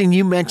interesting.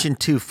 You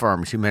mentioned two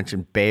firms. You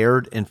mentioned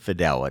Baird and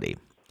Fidelity,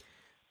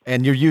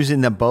 and you're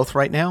using them both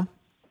right now.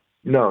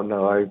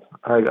 No.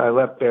 I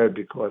left Baird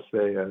because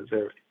their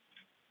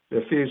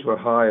fees were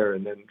higher,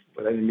 and then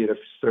when I didn't meet a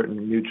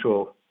certain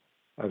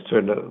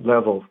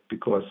level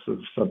because of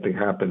something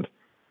happened,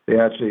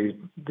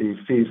 the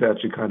fees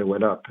actually kind of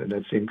went up, and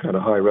it seemed kind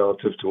of high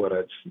relative to what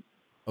I'd.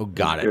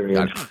 Got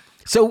it.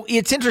 So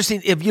it's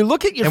interesting if you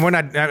look at your. And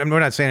we're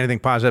not saying anything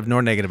positive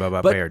nor negative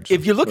about Baird.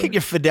 If you look at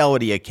your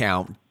Fidelity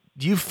account,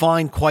 do you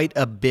find quite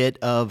a bit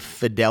of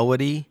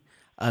Fidelity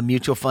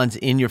mutual funds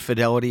in your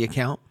Fidelity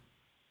account?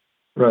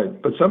 Right,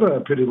 but some of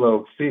them are pretty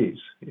low fees.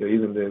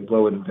 Even the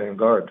lower than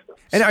Vanguard.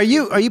 And are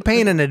you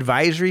paying an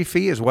advisory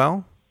fee as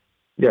well?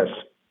 Yes.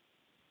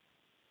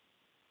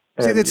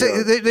 And,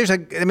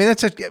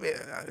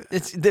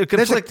 they're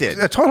conflicted.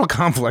 A total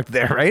conflict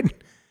there, right?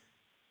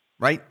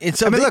 Right. And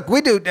so look,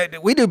 we do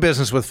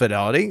business with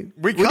Fidelity.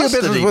 We do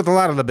business with a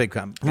lot of the big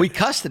companies. We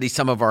custody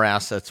some of our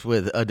assets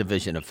with a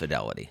division of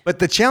Fidelity. But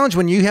the challenge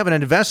when you have an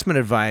investment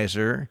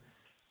advisor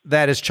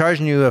that is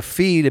charging you a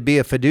fee to be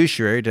a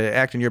fiduciary, to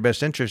act in your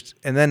best interest,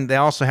 and then they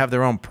also have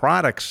their own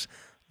products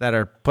that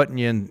are putting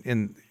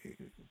you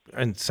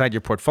inside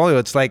your portfolio,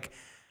 it's like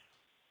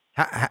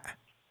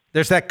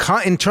there's that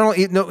internal.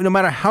 No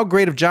matter how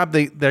great of job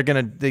they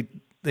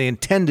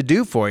intend to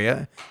do for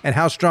you and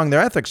how strong their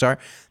ethics are,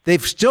 they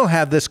still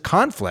have this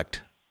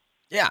conflict.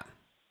 Yeah.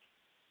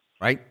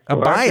 Right? A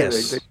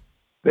bias. Actually,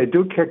 they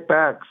do kick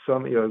back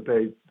some,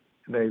 they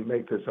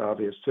make this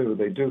obvious too.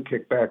 They do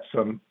kick back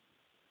some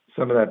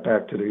of that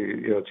back to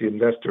the, to the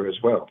investor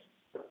as well.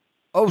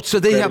 Oh, so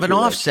they have an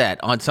offset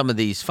on some of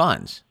these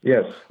funds.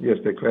 Yes,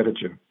 they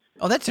credit you.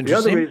 Oh, that's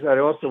interesting. The other reason I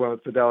also went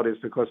with Fidelity is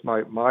because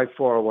my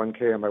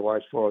 401k and my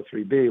wife's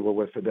 403b were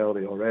with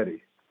Fidelity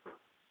already.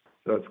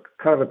 So it's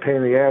kind of a pain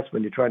in the ass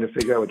when you're trying to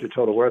figure out what your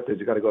total worth is.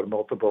 You got to go to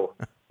multiple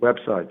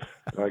websites.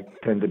 I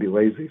tend to be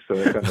lazy, so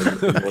that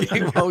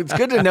kind of well, it's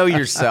good to know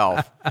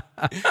yourself.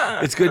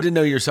 It's good to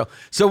know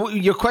yourself. So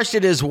your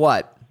question is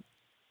what?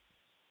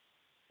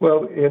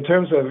 Well, in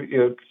terms of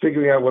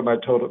figuring out what my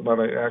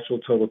actual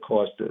total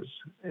cost is,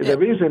 the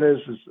reason is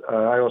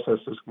I also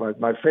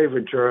my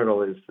favorite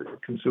journal is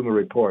Consumer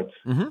Reports,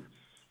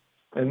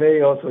 and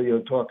they also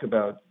talk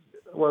about.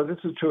 Well, this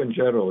is true in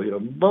general.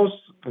 Most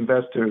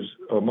investors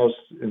or most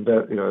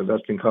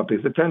investing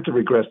companies, they tend to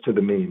regress to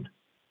the mean.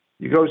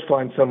 You can always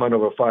find someone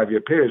over a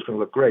 5-year period who's going to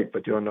look great,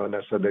 but you don't know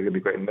necessarily they're going to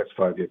be great in the next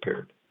 5-year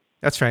period.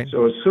 That's right.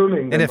 So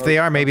assuming, and if they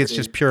are, maybe it's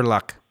just pure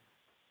luck.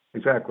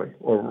 Exactly,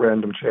 or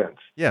random chance.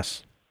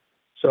 Yes.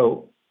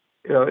 So,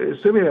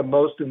 assuming that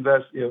most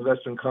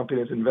investment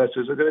companies,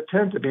 investors are going to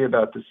tend to be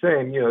about the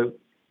same.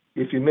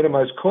 If you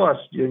minimize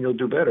costs, you'll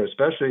do better,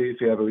 especially if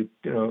you have a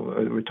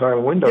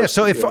retirement window. Yeah.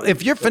 So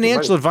if your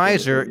financial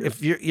advisor,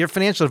 if your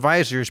financial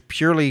advisor is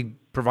purely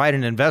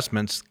providing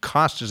investments,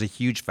 cost is a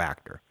huge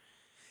factor.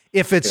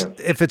 If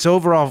it's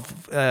overall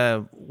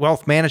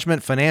wealth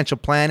management, financial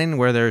planning,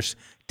 where there's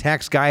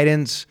tax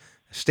guidance,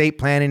 estate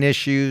planning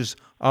issues,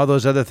 all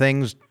those other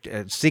things,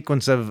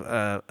 sequence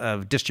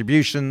of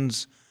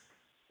distributions,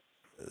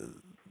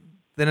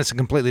 then it's a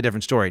completely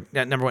different story.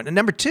 Number one. And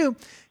number two,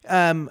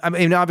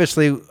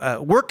 obviously,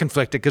 we're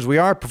conflicted because we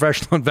are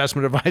professional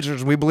investment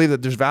advisors and we believe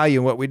that there's value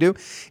in what we do.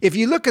 If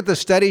you look at the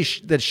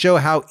studies that show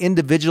how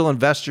individual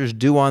investors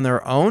do on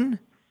their own,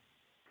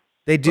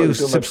 they do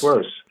much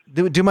worse.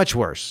 Do much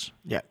worse.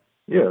 Yeah.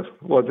 Yeah.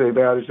 Well, they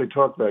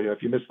talk about,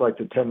 if you miss like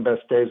the 10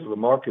 best days of the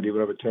market,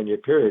 even over a 10-year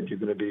period, you're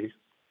going to be.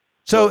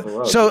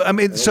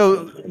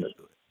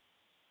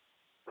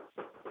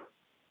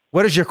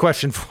 What is your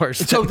question for us?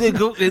 So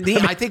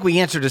I think we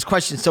answered this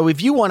question. So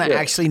if you want to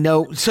actually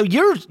know, so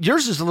yours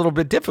is a little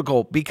bit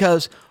difficult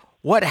because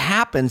what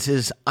happens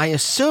is I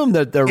assume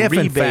that they're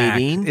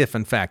rebating. If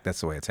in fact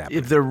that's the way it's happening.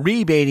 If they're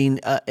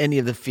rebating any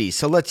of the fees.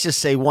 So let's just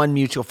say one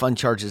mutual fund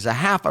charges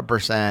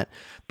 0.5%,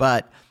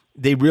 but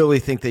they really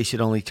think they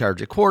should only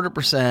charge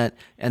 0.25%,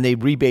 and they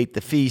rebate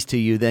the fees to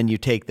you. Then you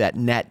take that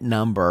net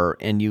number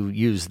and you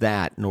use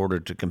that in order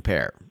to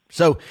compare.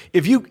 So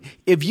if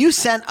you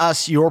sent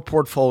us your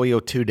portfolio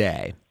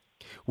today,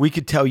 we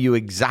could tell you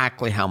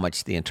exactly how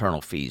much the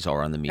internal fees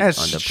are on the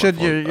portfolio. Should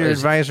your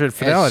advisor at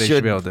Fidelity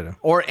should be able to do.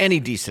 Or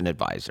any decent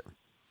advisor.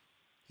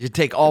 You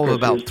take all of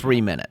about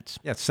 3 minutes.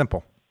 Yeah, it's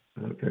simple.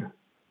 Okay.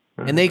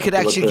 And they could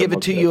actually give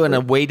it to you in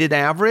a weighted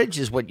average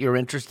is what you're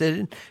interested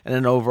in, and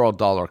an overall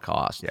dollar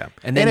cost. Yeah.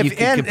 And then you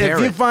can compare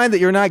if you find that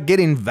you're not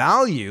getting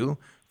value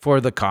for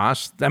the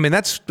cost,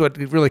 that's what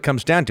it really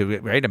comes down to,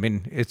 right?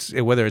 It's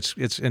whether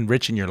it's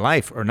enriching your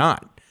life or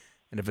not.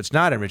 And if it's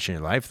not enriching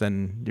your life,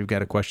 then you've got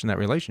to question that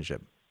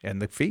relationship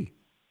and the fee.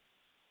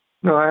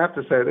 No, I have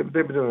to say they've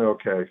been doing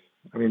okay.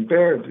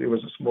 Baird, it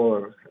was a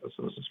smaller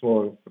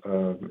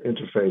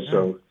interface,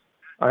 so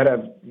I'd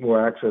have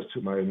more access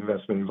to my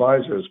investment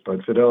advisors,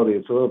 but Fidelity,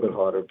 it's a little bit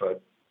harder.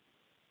 But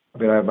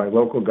I have my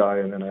local guy,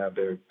 and then I have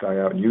their guy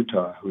out in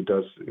Utah who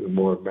does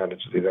more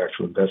manage the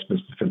actual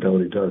investments that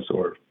Fidelity does,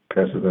 or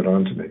passes that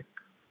on to me.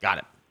 Got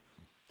it.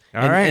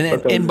 All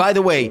right. And by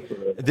the way,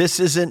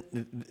 this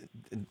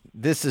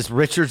is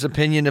Richard's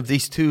opinion of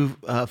these two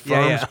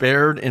firms,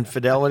 Baird and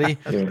Fidelity.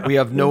 We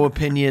have no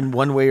opinion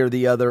one way or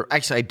the other.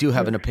 Actually, I do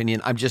have an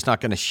opinion. I'm just not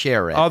going to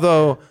share it.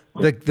 Although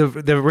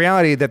the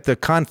reality that the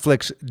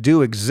conflicts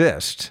do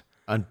exist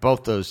on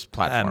both those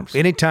platforms.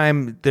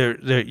 Anytime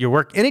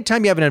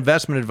anytime you have an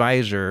investment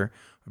advisor,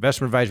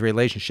 investment advisory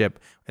relationship,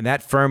 and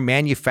that firm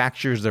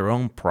manufactures their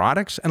own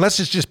products, unless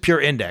it's just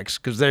pure index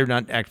because they're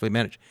not actually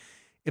managed.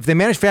 If they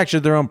manufacture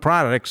their own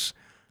products,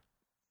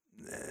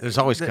 there's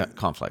always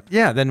conflict.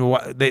 Yeah, then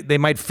they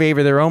might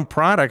favor their own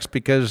products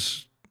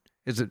because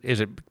is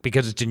it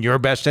because it's in your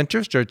best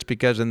interest, or it's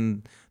because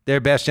in their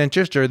best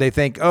interest, or they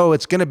think, oh,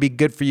 it's going to be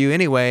good for you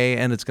anyway,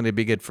 and it's going to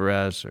be good for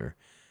us, or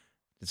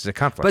it's a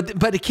conflict.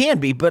 But it can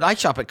be. But I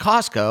shop at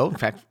Costco. In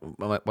fact,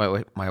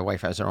 my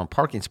wife has her own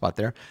parking spot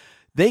there.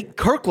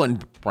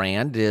 Kirkland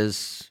brand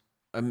is.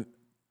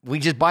 We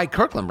just buy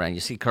Kirkland brand.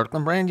 You see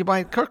Kirkland brand, you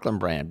buy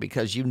Kirkland brand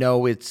because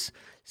it's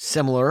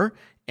similar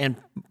and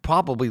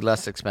probably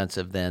less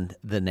expensive than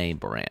the name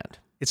brand.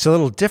 It's a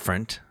little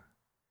different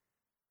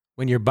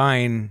when you're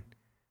buying.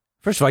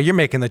 First of all, you're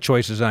making the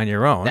choices on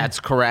your own. That's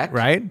correct.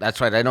 Right? That's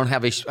right. I don't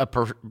have a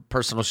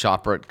personal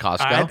shopper at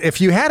Costco.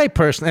 If you had a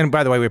person, and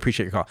by the way, we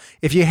appreciate your call.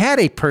 If you had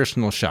a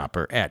personal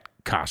shopper at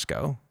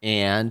Costco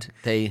and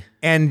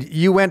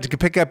you went to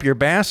pick up your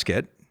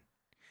basket,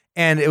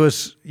 and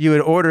you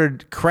had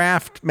ordered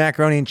Kraft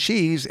macaroni and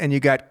cheese, and you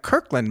got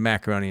Kirkland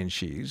macaroni and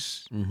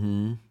cheese,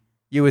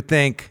 you would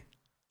think.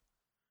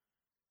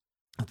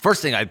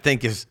 First thing I'd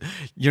think is,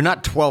 you're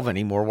not 12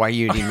 anymore. Why are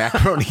you eating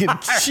macaroni and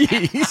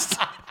cheese?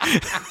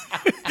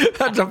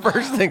 That's the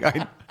first thing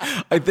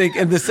I think.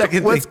 And the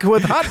second thing.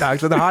 With hot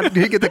dogs.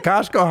 You get the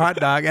Costco hot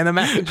dog and the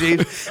mac and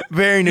cheese.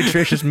 Very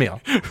nutritious meal.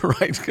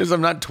 Right, because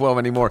I'm not 12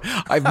 anymore.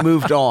 I've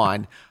moved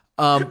on.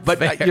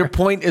 But your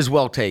point is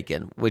well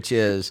taken, which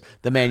is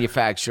the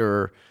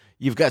manufacturer.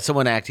 You've got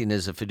someone acting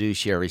as a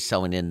fiduciary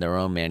selling in their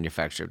own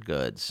manufactured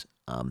goods.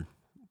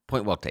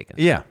 Point well taken.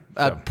 Yeah.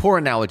 Poor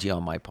analogy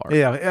on my part.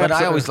 Yeah, but absolutely.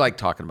 I always like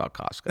talking about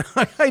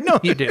Costco. I know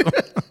you do.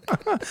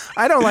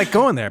 I don't like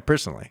going there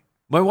personally.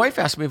 My wife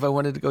asked me if I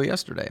wanted to go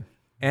yesterday.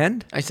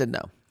 And? I said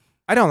no.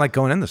 I don't like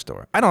going in the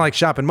store. I don't like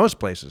shopping most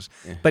places.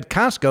 Yeah. But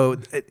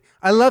Costco,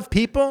 I love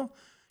people,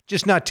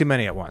 just not too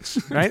many at once,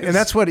 right? And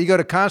that's what you go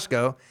to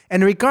Costco,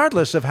 and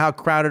regardless of how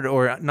crowded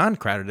or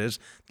non-crowded it is,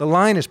 the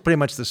line is pretty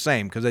much the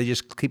same because they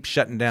just keep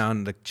shutting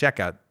down the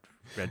checkout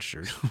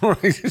registers. So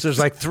there's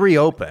like 3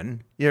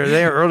 open. You're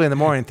there early in the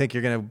morning, think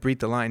you're going to beat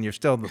the line. You're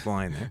still in the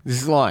line there.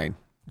 This is line.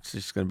 It's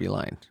just going to be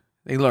line.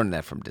 They learned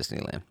that from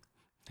Disneyland.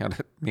 How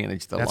to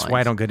manage the That's lines. why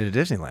I don't go to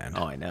Disneyland.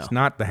 Oh, I know. It's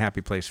not the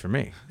happy place for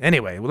me.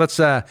 Anyway, well, let's.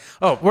 We're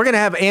going to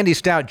have Andy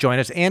Stout join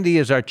us. Andy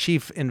is our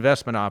Chief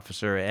Investment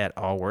Officer at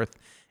Allworth,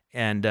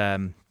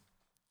 and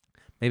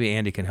maybe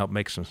Andy can help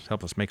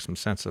us make some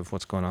sense of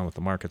what's going on with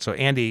the market. So,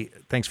 Andy,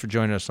 thanks for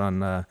joining us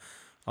on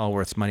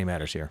Allworth's Money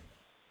Matters here.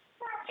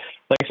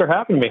 Thanks for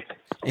having me.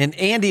 And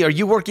Andy, are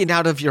you working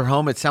out of your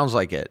home? It sounds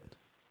like it.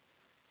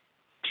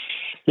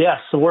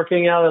 Yes,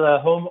 working out of the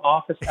home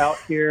office out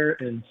here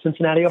in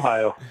Cincinnati,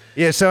 Ohio.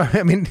 Yeah, so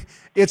I mean,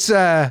 it's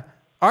our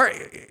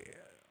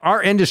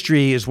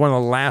industry is one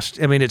of the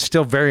last. I mean, it's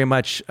still very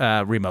much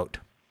remote.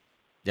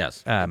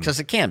 Yes, because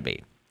it can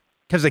be.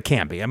 Because it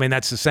can be. I mean,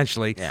 that's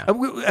essentially. Yeah.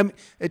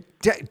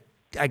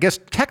 I guess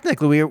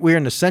technically we're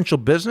an essential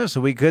business,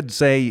 so we could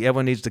say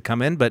everyone needs to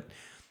come in, but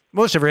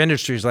most of our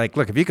industry is like,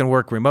 look, if you can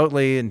work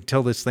remotely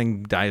until this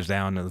thing dies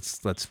down,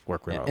 let's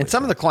work remotely. And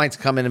some of the clients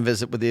come in and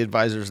visit with the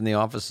advisors in the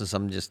office, and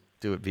some just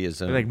do it via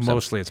Zoom. I think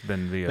mostly it's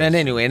been via And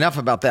anyway, enough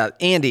about that.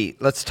 Andy,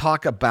 let's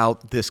talk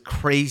about this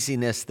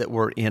craziness that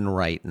we're in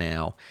right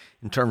now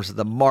in terms of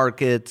the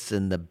markets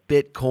and the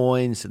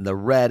Bitcoins and the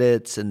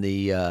Reddits and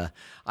the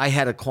I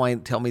had a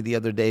client tell me the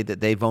other day that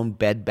they've owned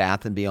Bed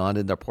Bath & Beyond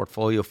in their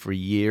portfolio for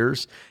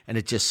years, and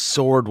it just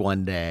soared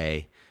one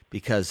day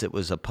because it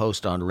was a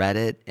post on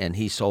Reddit, and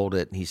he sold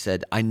it, and he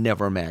said, I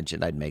never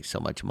imagined I'd make so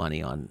much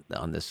money on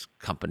this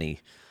company.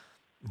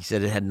 He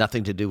said it had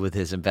nothing to do with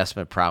his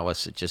investment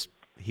prowess. It just,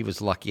 he was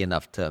lucky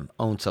enough to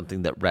own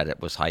something that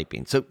Reddit was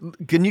hyping. So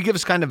can you give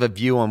us kind of a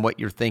view on what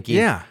you're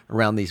thinking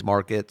around these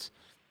markets?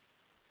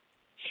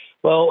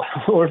 Well,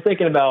 we're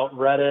thinking about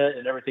Reddit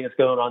and everything that's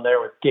going on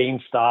there with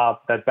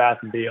GameStop, Bed Bath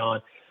 &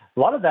 Beyond. A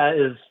lot of that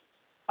is,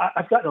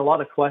 I've gotten a lot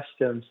of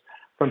questions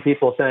from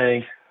people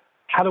saying,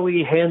 how do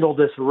we handle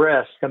this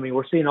risk? I mean,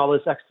 we're seeing all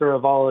this extra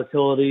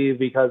volatility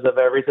because of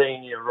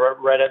everything,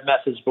 Reddit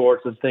message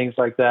boards and things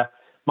like that.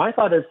 My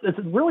thought is it's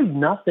really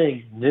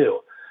nothing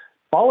new.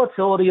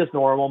 Volatility is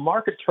normal.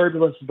 Market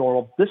turbulence is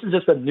normal. This is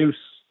just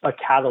a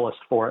catalyst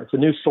for it. It's a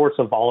new source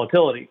of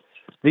volatility.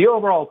 The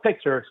overall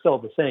picture is still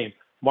the same.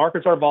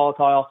 Markets are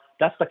volatile.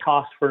 That's the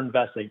cost for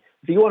investing.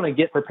 If you want to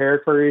get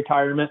prepared for your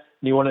retirement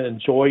and you want to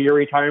enjoy your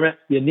retirement,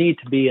 you need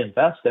to be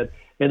invested.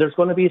 And there's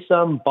going to be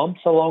some bumps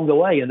along the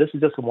way, and this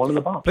is just one of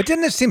the bumps. But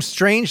didn't it seem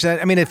strange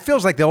that, I mean, it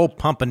feels like the old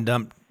pump and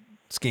dump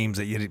schemes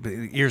that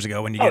you years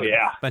ago when you get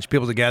a bunch of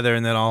people together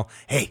and then all,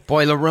 hey.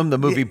 Boiler Room, the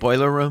movie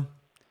Boiler Room?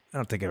 I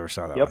don't think I ever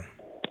saw that one.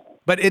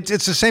 But it's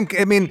the same,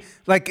 I mean,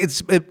 like it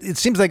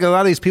seems like a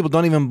lot of these people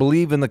don't even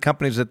believe in the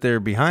companies that they're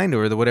behind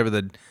or whatever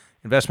the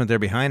investment they're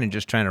behind and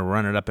just trying to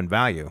run it up in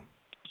value.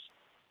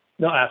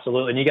 No,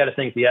 absolutely. And you got to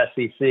think the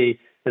SEC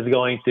is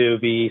going to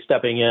be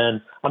stepping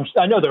in.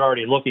 I know they're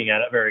already looking at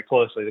it very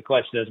closely. The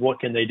question is, what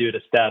can they do to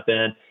step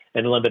in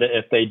and limit it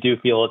if they do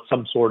feel it's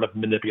some sort of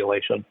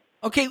manipulation?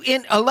 Okay,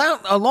 and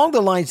along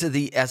the lines of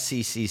the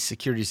SEC,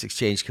 Securities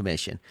Exchange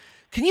Commission,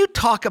 can you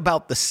talk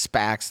about the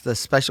SPACs, the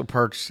special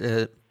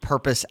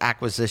purpose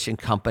acquisition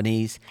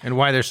companies, and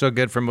why they're so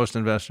good for most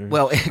investors?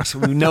 Well,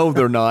 we know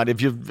they're not.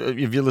 If you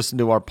listen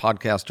to our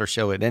podcast or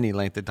show at any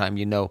length of time,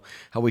 you know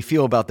how we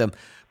feel about them.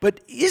 But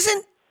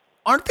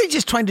aren't they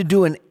just trying to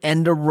do an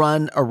end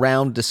run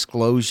around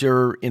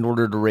disclosure in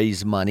order to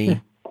raise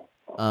money?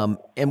 And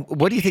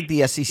what do you think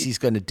the SEC is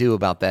going to do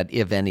about that,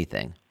 if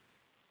anything?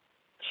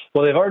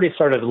 Well, they've already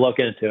started to look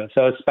into it.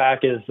 So a SPAC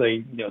is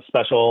a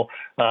special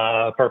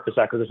purpose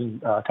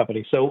acquisition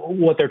company. So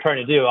what they're trying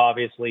to do,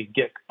 obviously,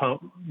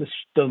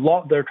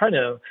 they're trying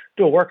to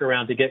do a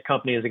workaround to get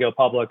companies to go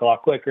public a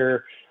lot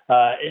quicker.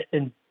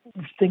 And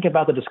think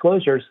about the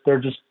disclosures; they're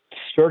just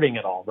skirting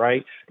it all,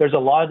 right? There's a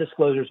lot of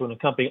disclosures when a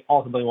company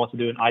ultimately wants to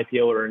do an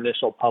IPO or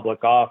initial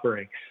public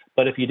offering.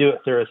 But if you do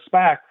it through a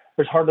SPAC,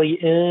 there's hardly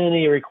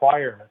any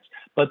requirements.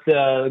 But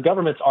the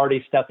government's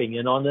already stepping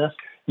in on this.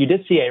 You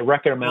did see a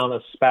record amount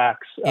of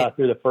SPACs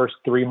through the first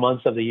 3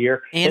 months of the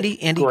year. Andy,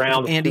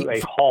 ground to a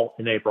halt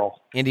in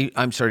April. Andy,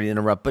 I'm sorry to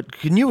interrupt, but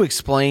can you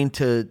explain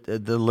to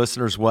the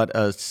listeners what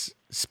a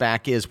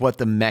SPAC is, what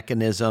the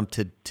mechanism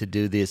to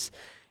do this,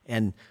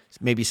 and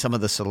maybe some of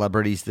the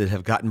celebrities that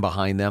have gotten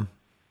behind them?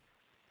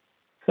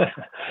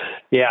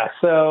 Yeah,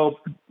 so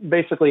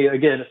basically,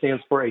 again, it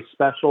stands for a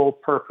special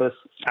purpose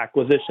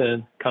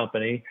acquisition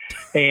company.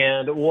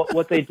 And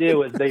what they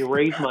do is they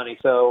raise money.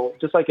 So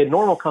just like a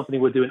normal company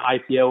would do an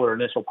IPO or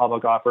initial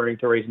public offering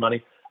to raise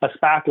money, a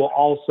SPAC will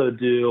also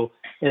do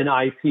an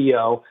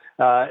IPO.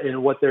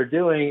 And what they're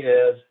doing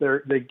is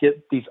they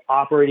get these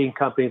operating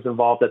companies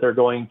involved that they're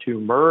going to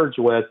merge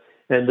with.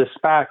 And the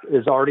SPAC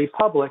is already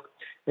public.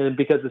 And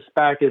because the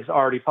SPAC is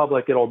already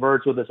public, it'll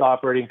merge with this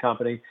operating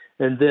company.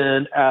 And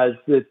then as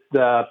it's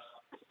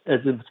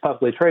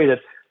publicly traded,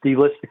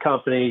 delist the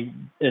company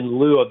in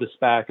lieu of the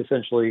SPAC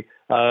essentially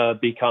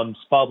becomes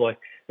public.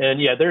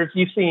 And yeah,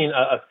 you've seen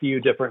a few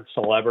different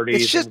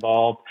celebrities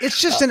involved. It's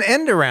just an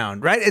end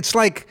around, right? It's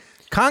like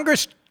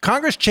Congress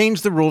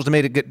changed the rules to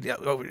make it good.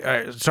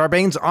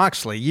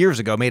 Sarbanes-Oxley years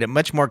ago made it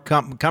much more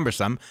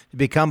cumbersome to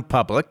become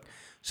public.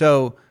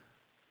 So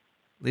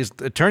these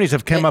attorneys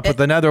have come up with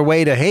another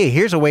way to, hey,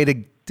 here's a way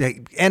to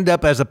end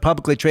up as a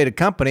publicly traded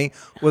company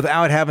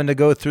without having to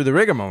go through the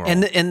rigmarole.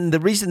 And the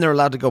reason they're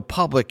allowed to go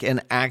public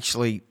and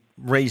actually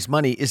raise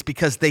money is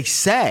because they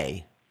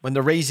say when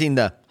they're raising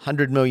the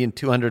 $100 million,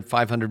 $200,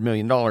 $500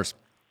 million,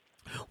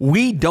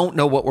 we don't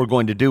know what we're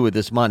going to do with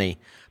this money,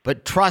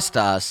 but trust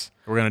us,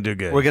 we're going to do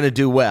good. We're going to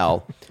do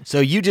well. So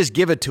you just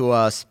give it to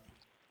us,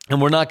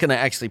 and we're not going to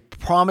actually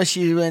promise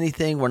you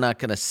anything. We're not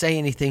going to say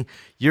anything.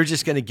 You're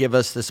just going to give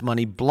us this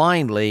money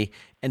blindly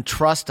and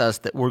trust us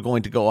that we're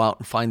going to go out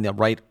and find the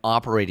right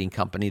operating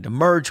company to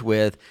merge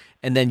with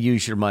and then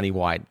use your money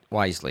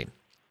wisely.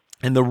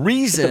 And the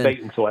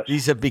reason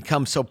these have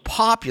become so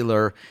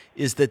popular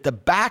is that the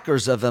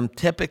backers of them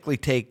typically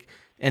take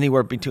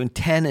anywhere between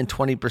 10 and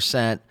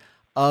 20%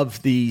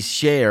 of these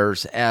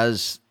shares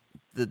as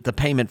the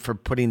payment for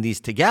putting these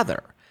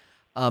together.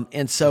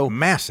 And so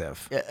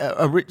massive.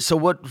 So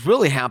what's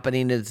really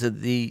happening is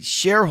that the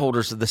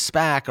shareholders of the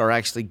SPAC are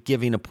actually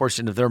giving a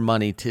portion of their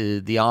money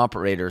to the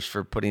operators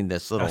for putting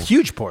this little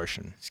huge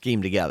portion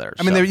scheme together.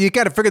 I mean, you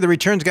got to figure the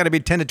returns got to be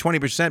 10 to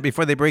 20%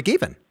 before they break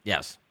even.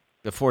 Yes,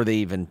 before they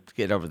even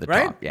get over the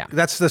right? top. Yeah,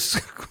 that's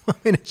the. I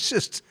mean, it's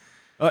just.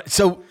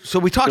 So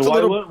we talked a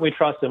little. Why wouldn't we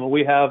trust them?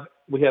 We have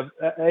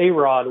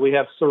A-Rod, we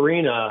have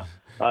Serena,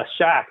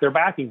 Shaq. They're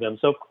backing them,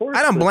 so of course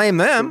I don't blame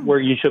them. Where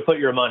you should put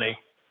your money.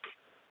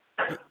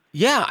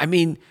 Yeah, I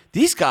mean,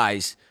 these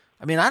guys,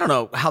 I don't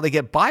know how they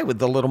get by with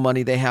the little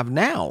money they have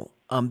now.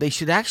 They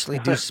should actually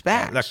do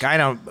SPACs. Look, I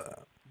don't.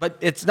 But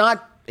it's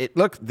not.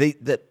 Look,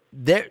 the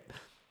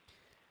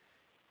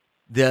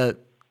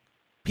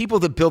people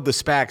that build the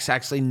SPACs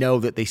actually know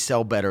that they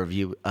sell better if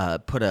you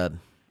put a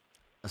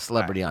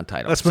celebrity on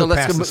title. Let's move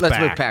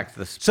past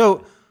this.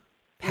 So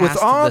with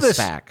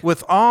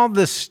all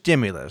this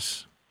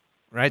stimulus,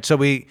 right? So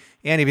Andy,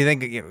 if you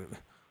think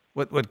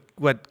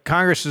what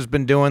Congress has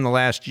been doing the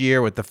last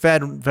year, what the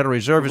Federal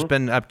Reserve has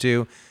been up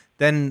to,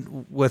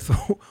 then with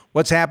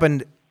what's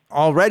happened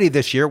already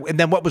this year, and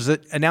then what was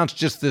announced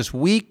just this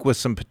week with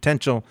some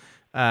potential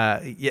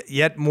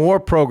yet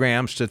more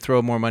programs to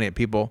throw more money at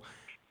people.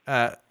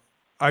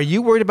 Are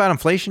you worried about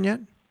inflation yet?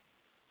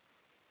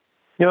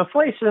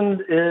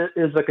 Inflation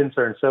is a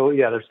concern. So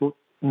yeah, there's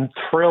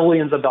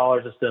trillions of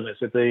dollars of stimulus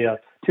with the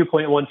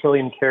 2.1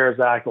 trillion CARES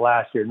Act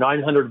last year,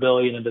 $900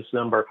 billion in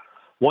December,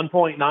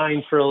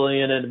 1.9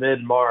 trillion in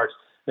mid-March.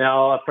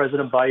 Now,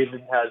 President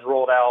Biden has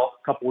rolled out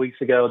a couple weeks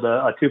ago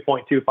the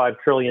 2.25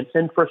 trillion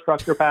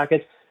infrastructure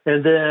package,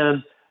 and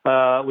then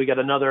we got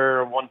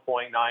another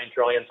 1.9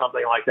 trillion,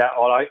 something like that,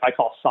 what I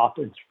call soft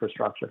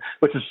infrastructure,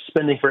 which is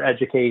spending for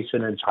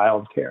education and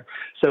childcare.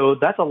 So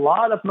that's a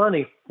lot of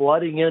money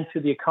flooding into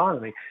the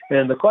economy.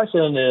 And the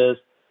question is,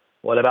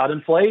 what about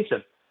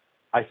inflation?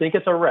 I think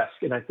it's a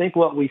risk. And I think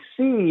what we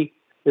see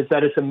is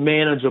that it's a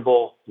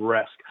manageable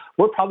risk.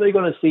 We're probably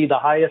going to see the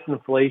highest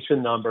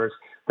inflation numbers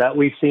that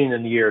we've seen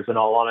in years, in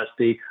all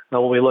honesty,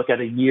 when we look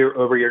at a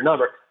year-over-year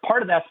number.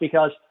 Part of that's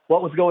because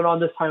what was going on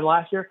this time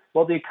last year?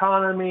 Well, the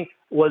economy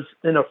was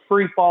in a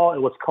free fall.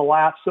 It was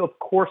collapsed. So, of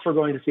course, we're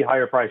going to see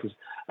higher prices.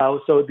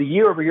 So the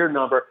year-over-year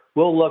number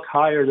will look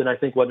higher than I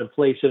think what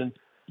inflation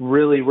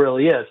really,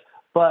 really is.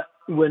 But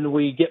when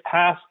we get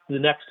past the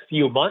next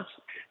few months,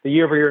 the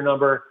year-over-year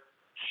number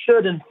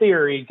should, in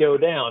theory, go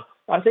down.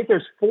 I think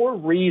there's 4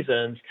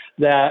 reasons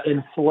that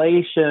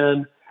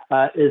inflation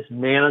is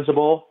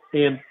manageable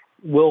and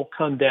will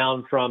come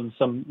down from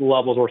some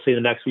levels we're seeing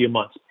in the next few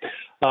months.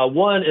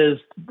 One is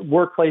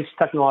workplace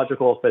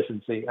technological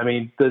efficiency.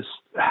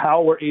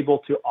 How we're able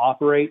to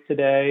operate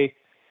today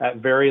at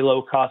very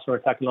low cost from a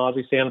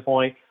technology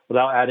standpoint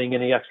without adding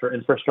any extra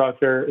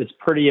infrastructure is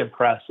pretty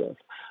impressive.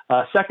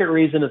 Second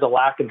reason is a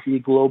lack of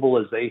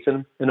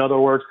deglobalization. In other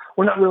words,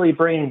 we're not really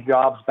bringing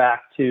jobs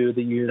back to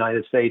the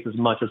United States as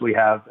much as we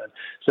have been.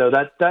 So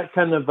that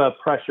kind of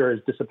pressure is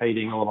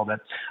dissipating a little bit.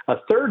 A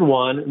third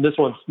one, and this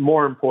one's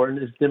more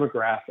important, is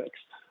demographics.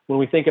 When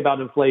we think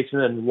about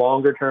inflation and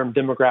longer-term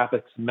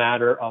demographics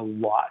matter a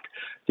lot.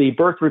 The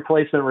birth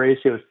replacement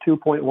ratio is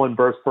 2.1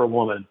 births per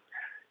woman.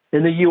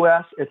 In the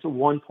U.S., it's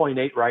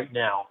 1.8 right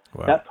now.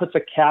 Wow. That puts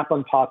a cap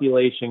on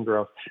population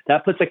growth.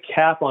 That puts a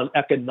cap on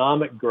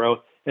economic growth.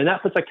 And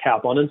that puts a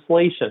cap on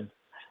inflation.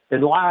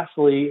 And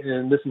lastly,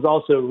 and this is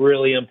also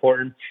really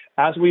important,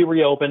 as we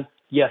reopen,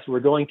 yes, we're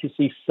going to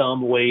see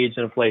some wage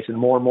inflation,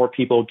 more and more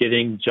people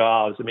getting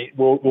jobs. I mean,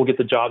 we'll get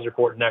the jobs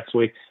report next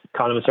week.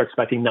 Economists are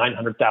expecting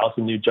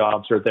 900,000 new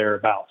jobs or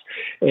thereabouts.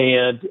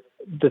 And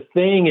the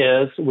thing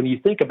is, when you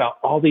think about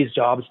all these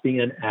jobs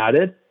being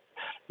added,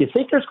 you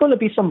think there's going to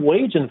be some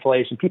wage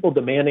inflation, people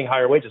demanding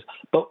higher wages.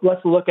 But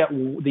let's look at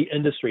the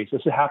industries.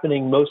 This is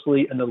happening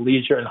mostly in the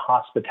leisure and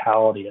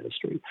hospitality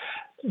industry,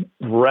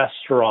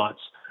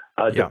 restaurants,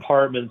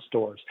 department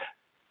stores.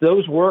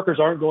 Those workers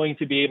aren't going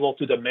to be able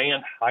to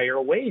demand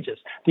higher wages.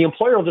 The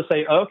employer will just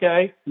say,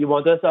 okay, you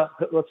want this?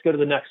 Let's go to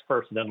the next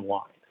person in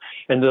line.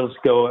 And they'll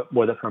just go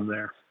with it from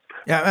there.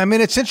 Yeah, I mean,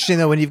 it's interesting,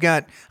 though, when you've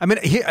got, I mean,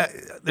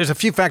 there's a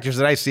few factors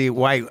that I see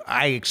why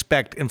I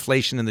expect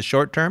inflation in the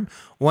short term.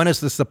 One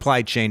is the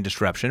supply chain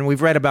disruption.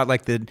 We've read about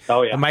like the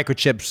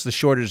microchips, the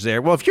shortage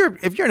there. Well, if you're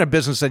in a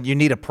business and you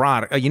need a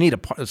product, you need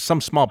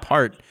some small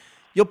part,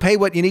 you'll pay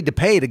what you need to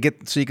pay to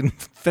get so you can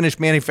finish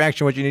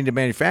manufacturing what you need to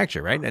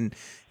manufacture, right?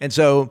 And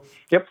so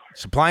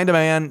supply and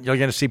demand, you're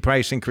going to see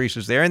price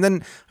increases there. And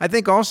then I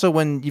think also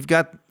when you've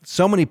got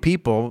so many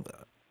people,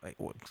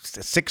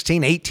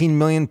 16, 18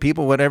 million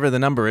people, whatever the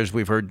number is,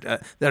 we've heard,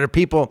 that are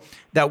people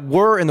that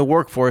were in the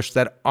workforce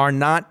that are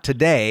not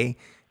today,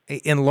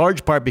 in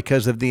large part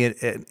because of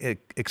the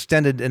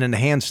extended and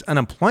enhanced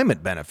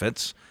unemployment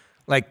benefits.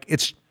 Like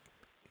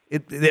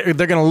they're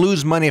going to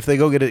lose money if they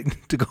go get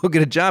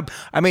a job.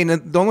 I mean,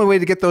 the only way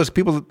to get those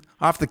people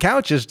off the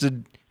couch is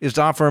to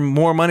offer them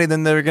more money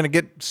than they're going to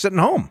get sitting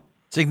home.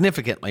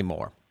 Significantly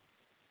more.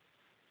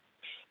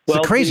 It's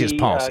the craziest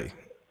policy.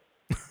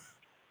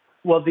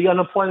 Well, the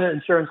unemployment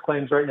insurance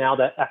claims right now,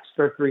 that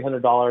extra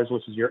 $300,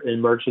 which is your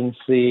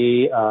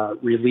emergency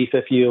relief,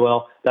 if you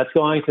will, that's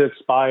going to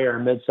expire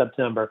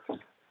mid-September.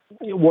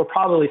 We're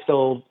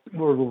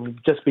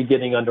just be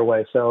getting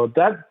underway. So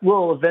that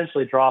will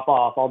eventually drop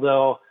off,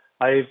 although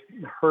I've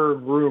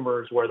heard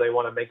rumors where they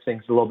want to make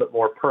things a little bit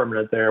more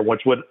permanent there,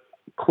 which would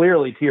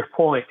clearly, to your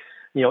point,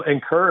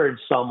 encourage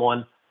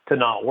someone to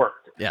not work.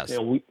 Yes.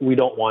 We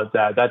don't want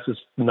that. That's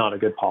just not a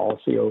good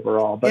policy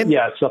overall. But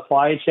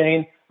supply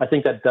chain, I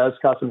think that does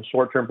cause some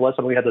short-term bliss.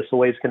 I mean, we had the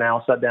Suez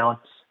Canal shut down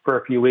for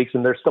a few weeks,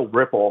 and there's still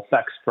ripple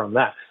effects from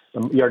that.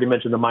 You already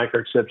mentioned the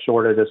microchip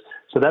shortages.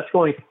 So that's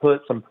going to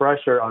put some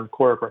pressure on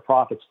corporate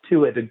profits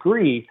to a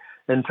degree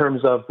in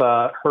terms of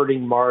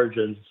hurting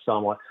margins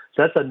somewhat.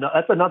 So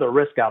that's another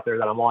risk out there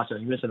that I'm watching.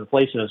 You mentioned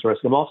inflation as a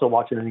risk. I'm also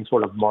watching any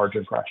sort of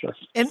margin pressure.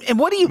 And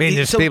what do you mean?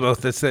 There's people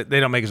that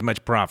they don't make as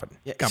much profit.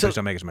 Companies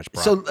don't make as much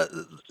profit.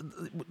 So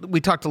we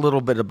talked a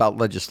little bit about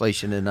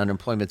legislation and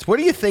unemployment. What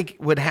do you think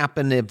would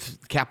happen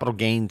if capital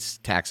gains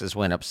taxes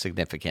went up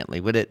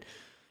significantly? Would it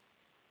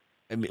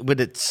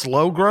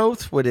slow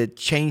growth? Would it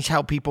change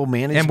how people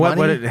manage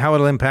money? And how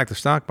it'll impact the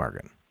stock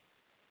market?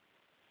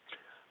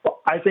 Well,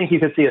 I think you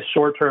could see a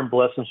short-term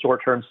blitz and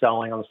short-term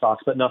selling on the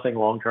stocks, but nothing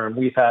long-term.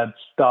 We've had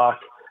stock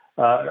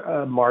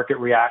market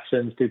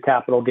reactions to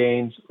capital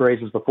gains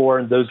raises before,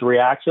 and those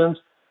reactions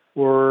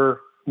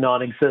were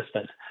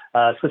non-existent.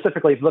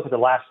 Specifically, if you look at the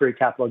last three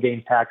capital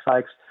gains tax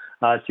hikes,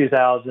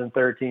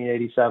 2013,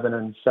 87,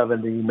 and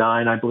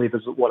 79, I believe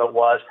is what it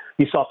was.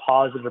 You saw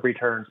positive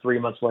returns 3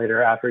 months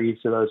later after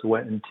each of those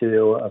went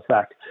into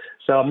effect.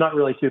 So I'm not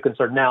really too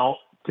concerned. Now,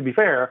 to be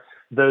fair,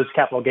 those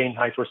capital gain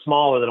hikes were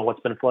smaller than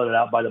what's been floated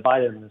out by the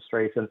Biden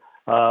administration,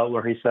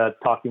 where he said,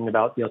 talking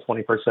about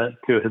 20%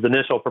 to his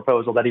initial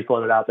proposal that he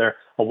floated out there,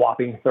 a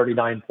whopping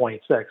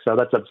 39.6. So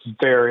that's a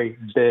very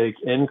big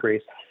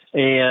increase.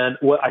 And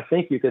what I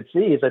think you could see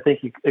is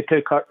it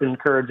could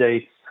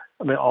encourage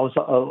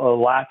also a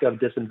lack of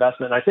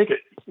disinvestment. And I think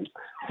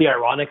the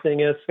ironic thing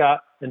is,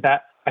 Scott and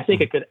Pat, I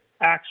think it could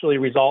actually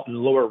result in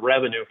lower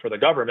revenue for the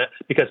government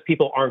because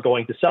people aren't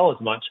going to sell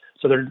as much.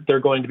 So the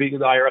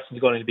IRS is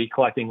going to be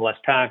collecting less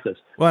taxes.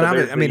 Well, I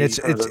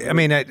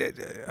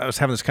was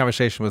having this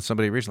conversation with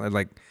somebody recently.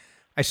 Like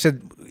I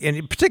said,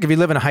 in particular, if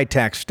you live in a high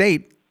tax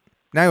state,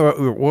 now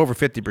we're over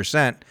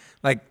 50%.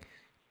 Like,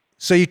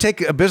 so you take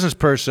a business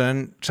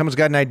person, someone's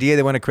got an idea,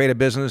 they want to create a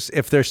business.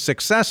 If they're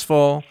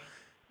successful,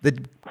 the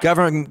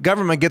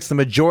government gets the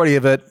majority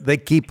of it. They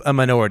keep a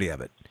minority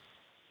of it.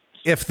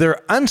 If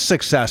they're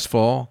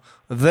unsuccessful,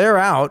 they're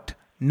out.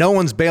 No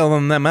one's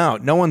bailing them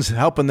out. No one's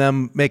helping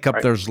them make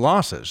up those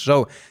losses.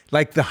 So,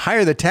 like, the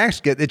higher the tax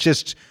get,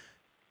 there's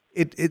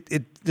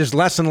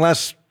less and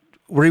less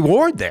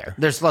reward there.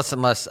 There's less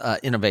and less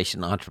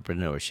innovation,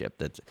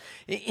 entrepreneurship.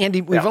 Andy,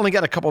 we've only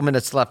got a couple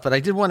minutes left, but I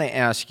did want to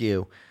ask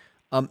you,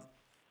 how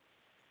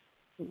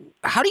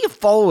do you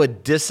follow a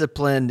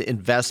disciplined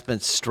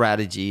investment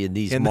strategy in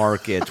these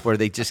markets where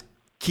they just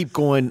keep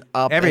going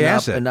up and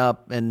up and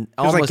up and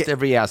almost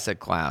every asset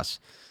class?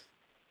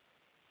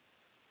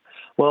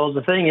 Well,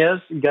 the thing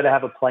is, you got to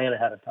have a plan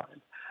ahead of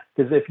time.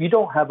 Because if you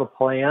don't have a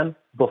plan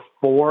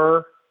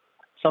before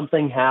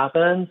something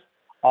happens,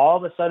 all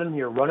of a sudden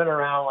you're running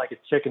around like a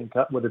chicken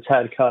with its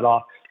head cut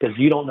off because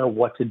you don't know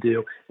what to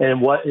do.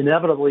 And what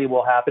inevitably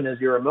will happen is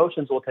your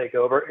emotions will take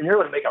over and you're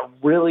going to make a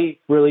really,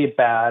 really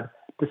bad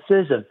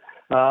decision.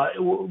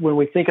 When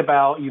we think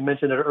about, you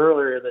mentioned it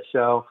earlier in the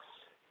show,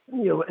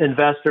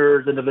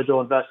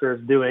 individual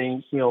investors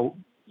doing,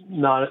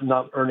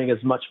 not earning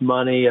as much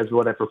money as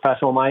what a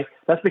professional might.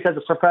 That's because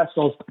the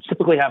professionals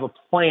typically have a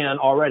plan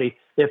already.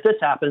 If this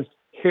happens,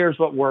 here's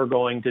what we're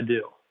going to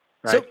do.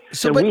 Right?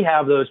 So we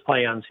have those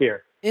plans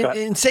here.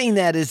 In saying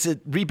that, is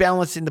it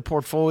rebalancing the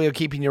portfolio,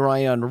 keeping your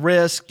eye on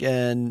risk,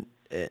 and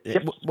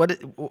Yep.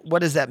 what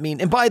does that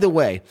mean? And by the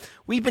way,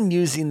 we've been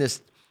using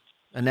this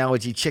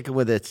analogy, chicken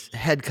with its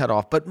head cut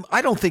off, but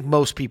I don't think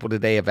most people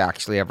today have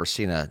actually ever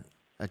seen a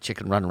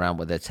chicken run around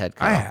with its head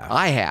cut off.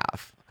 I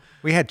have.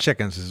 We had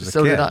chickens as a kid.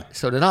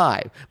 So did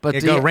I. But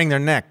you go wring their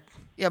neck.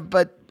 Yeah,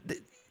 but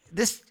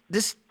this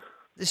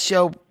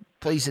show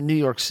plays in New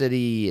York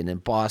City and in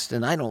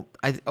Boston.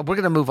 We're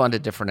going to move on to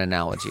different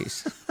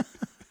analogies.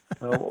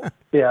 Let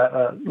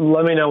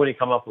me know when you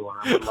come up with one.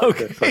 I would like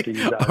to start to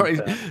use that. All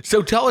right.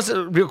 So tell us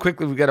real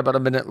quickly. We've got about a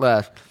minute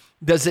left.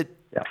 Does it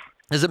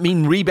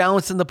mean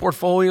rebalancing the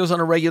portfolios on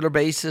a regular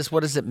basis?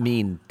 What does it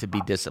mean to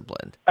be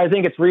disciplined? I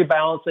think it's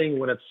rebalancing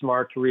when it's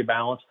smart to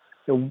rebalance.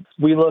 So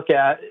we look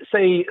at,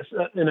 say,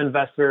 an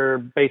investor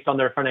based on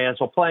their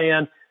financial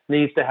plan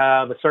needs to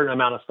have a certain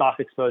amount of stock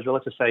exposure.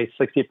 Let's just say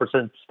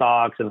 60%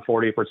 stocks and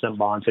 40%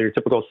 bonds. So your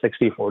typical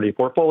 60-40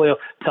 portfolio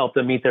to help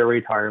them meet their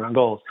retirement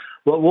goals.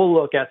 What we'll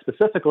look at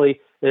specifically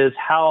is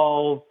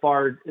how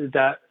far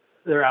that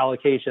their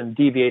allocation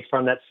deviates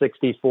from that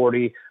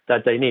 60-40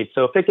 that they need.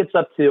 So if it gets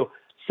up to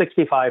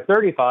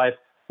 65-35,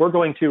 we're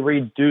going to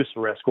reduce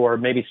risk or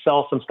maybe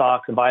sell some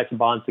stocks and buy some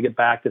bonds to get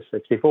back to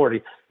 60-40.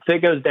 If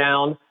it goes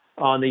down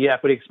on the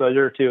equity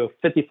exposure to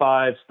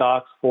 55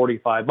 stocks,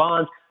 45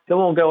 bonds, then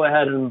we'll go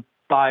ahead and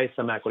buy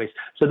some equities.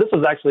 So this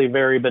was actually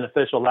very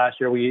beneficial. Last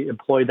year, we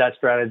employed that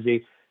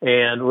strategy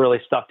and really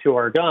stuck to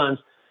our guns.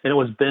 And it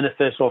was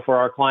beneficial for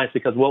our clients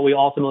because what we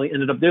ultimately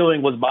ended up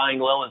doing was buying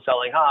low and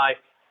selling high.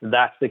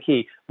 That's the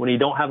key. When you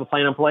don't have a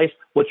plan in place,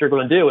 what you're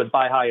going to do is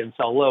buy high and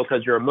sell low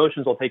because your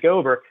emotions will take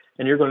over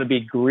and you're going to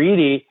be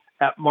greedy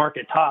at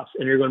market tops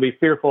and you're going to be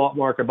fearful at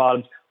market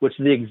bottoms, which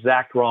is the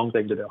exact wrong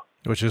thing to do.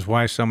 Which is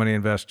why so many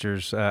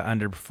investors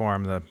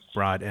underperform the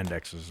broad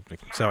indexes.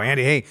 So,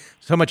 Andy, hey,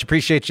 so much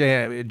appreciate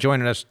you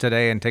joining us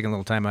today and taking a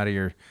little time out of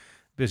your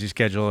busy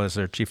schedule as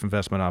our Chief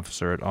Investment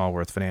Officer at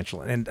Allworth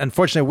Financial. And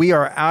unfortunately, we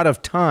are out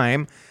of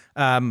time.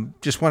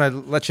 Just want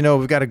to let you know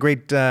we've got a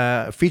great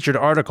featured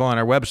article on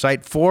our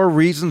website, 4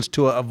 Reasons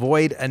to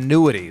Avoid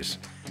Annuities.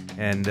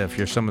 And if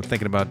you're someone's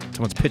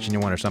pitching you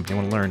one or something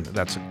you want to learn,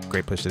 that's a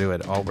great place to do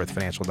it at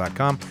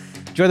allworthfinancial.com.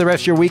 Enjoy the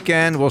rest of your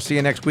weekend. We'll see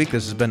you next week.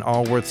 This has been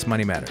Allworth's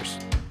Money Matters.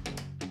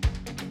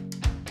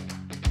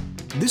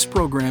 This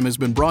program has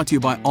been brought to you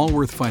by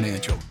Allworth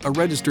Financial, a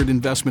registered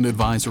investment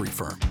advisory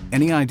firm.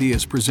 Any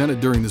ideas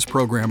presented during this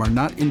program are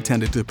not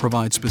intended to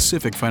provide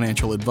specific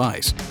financial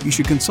advice. You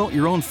should consult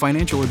your own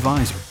financial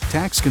advisor,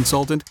 tax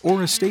consultant,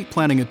 or estate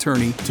planning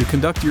attorney to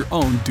conduct your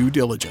own due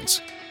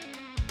diligence.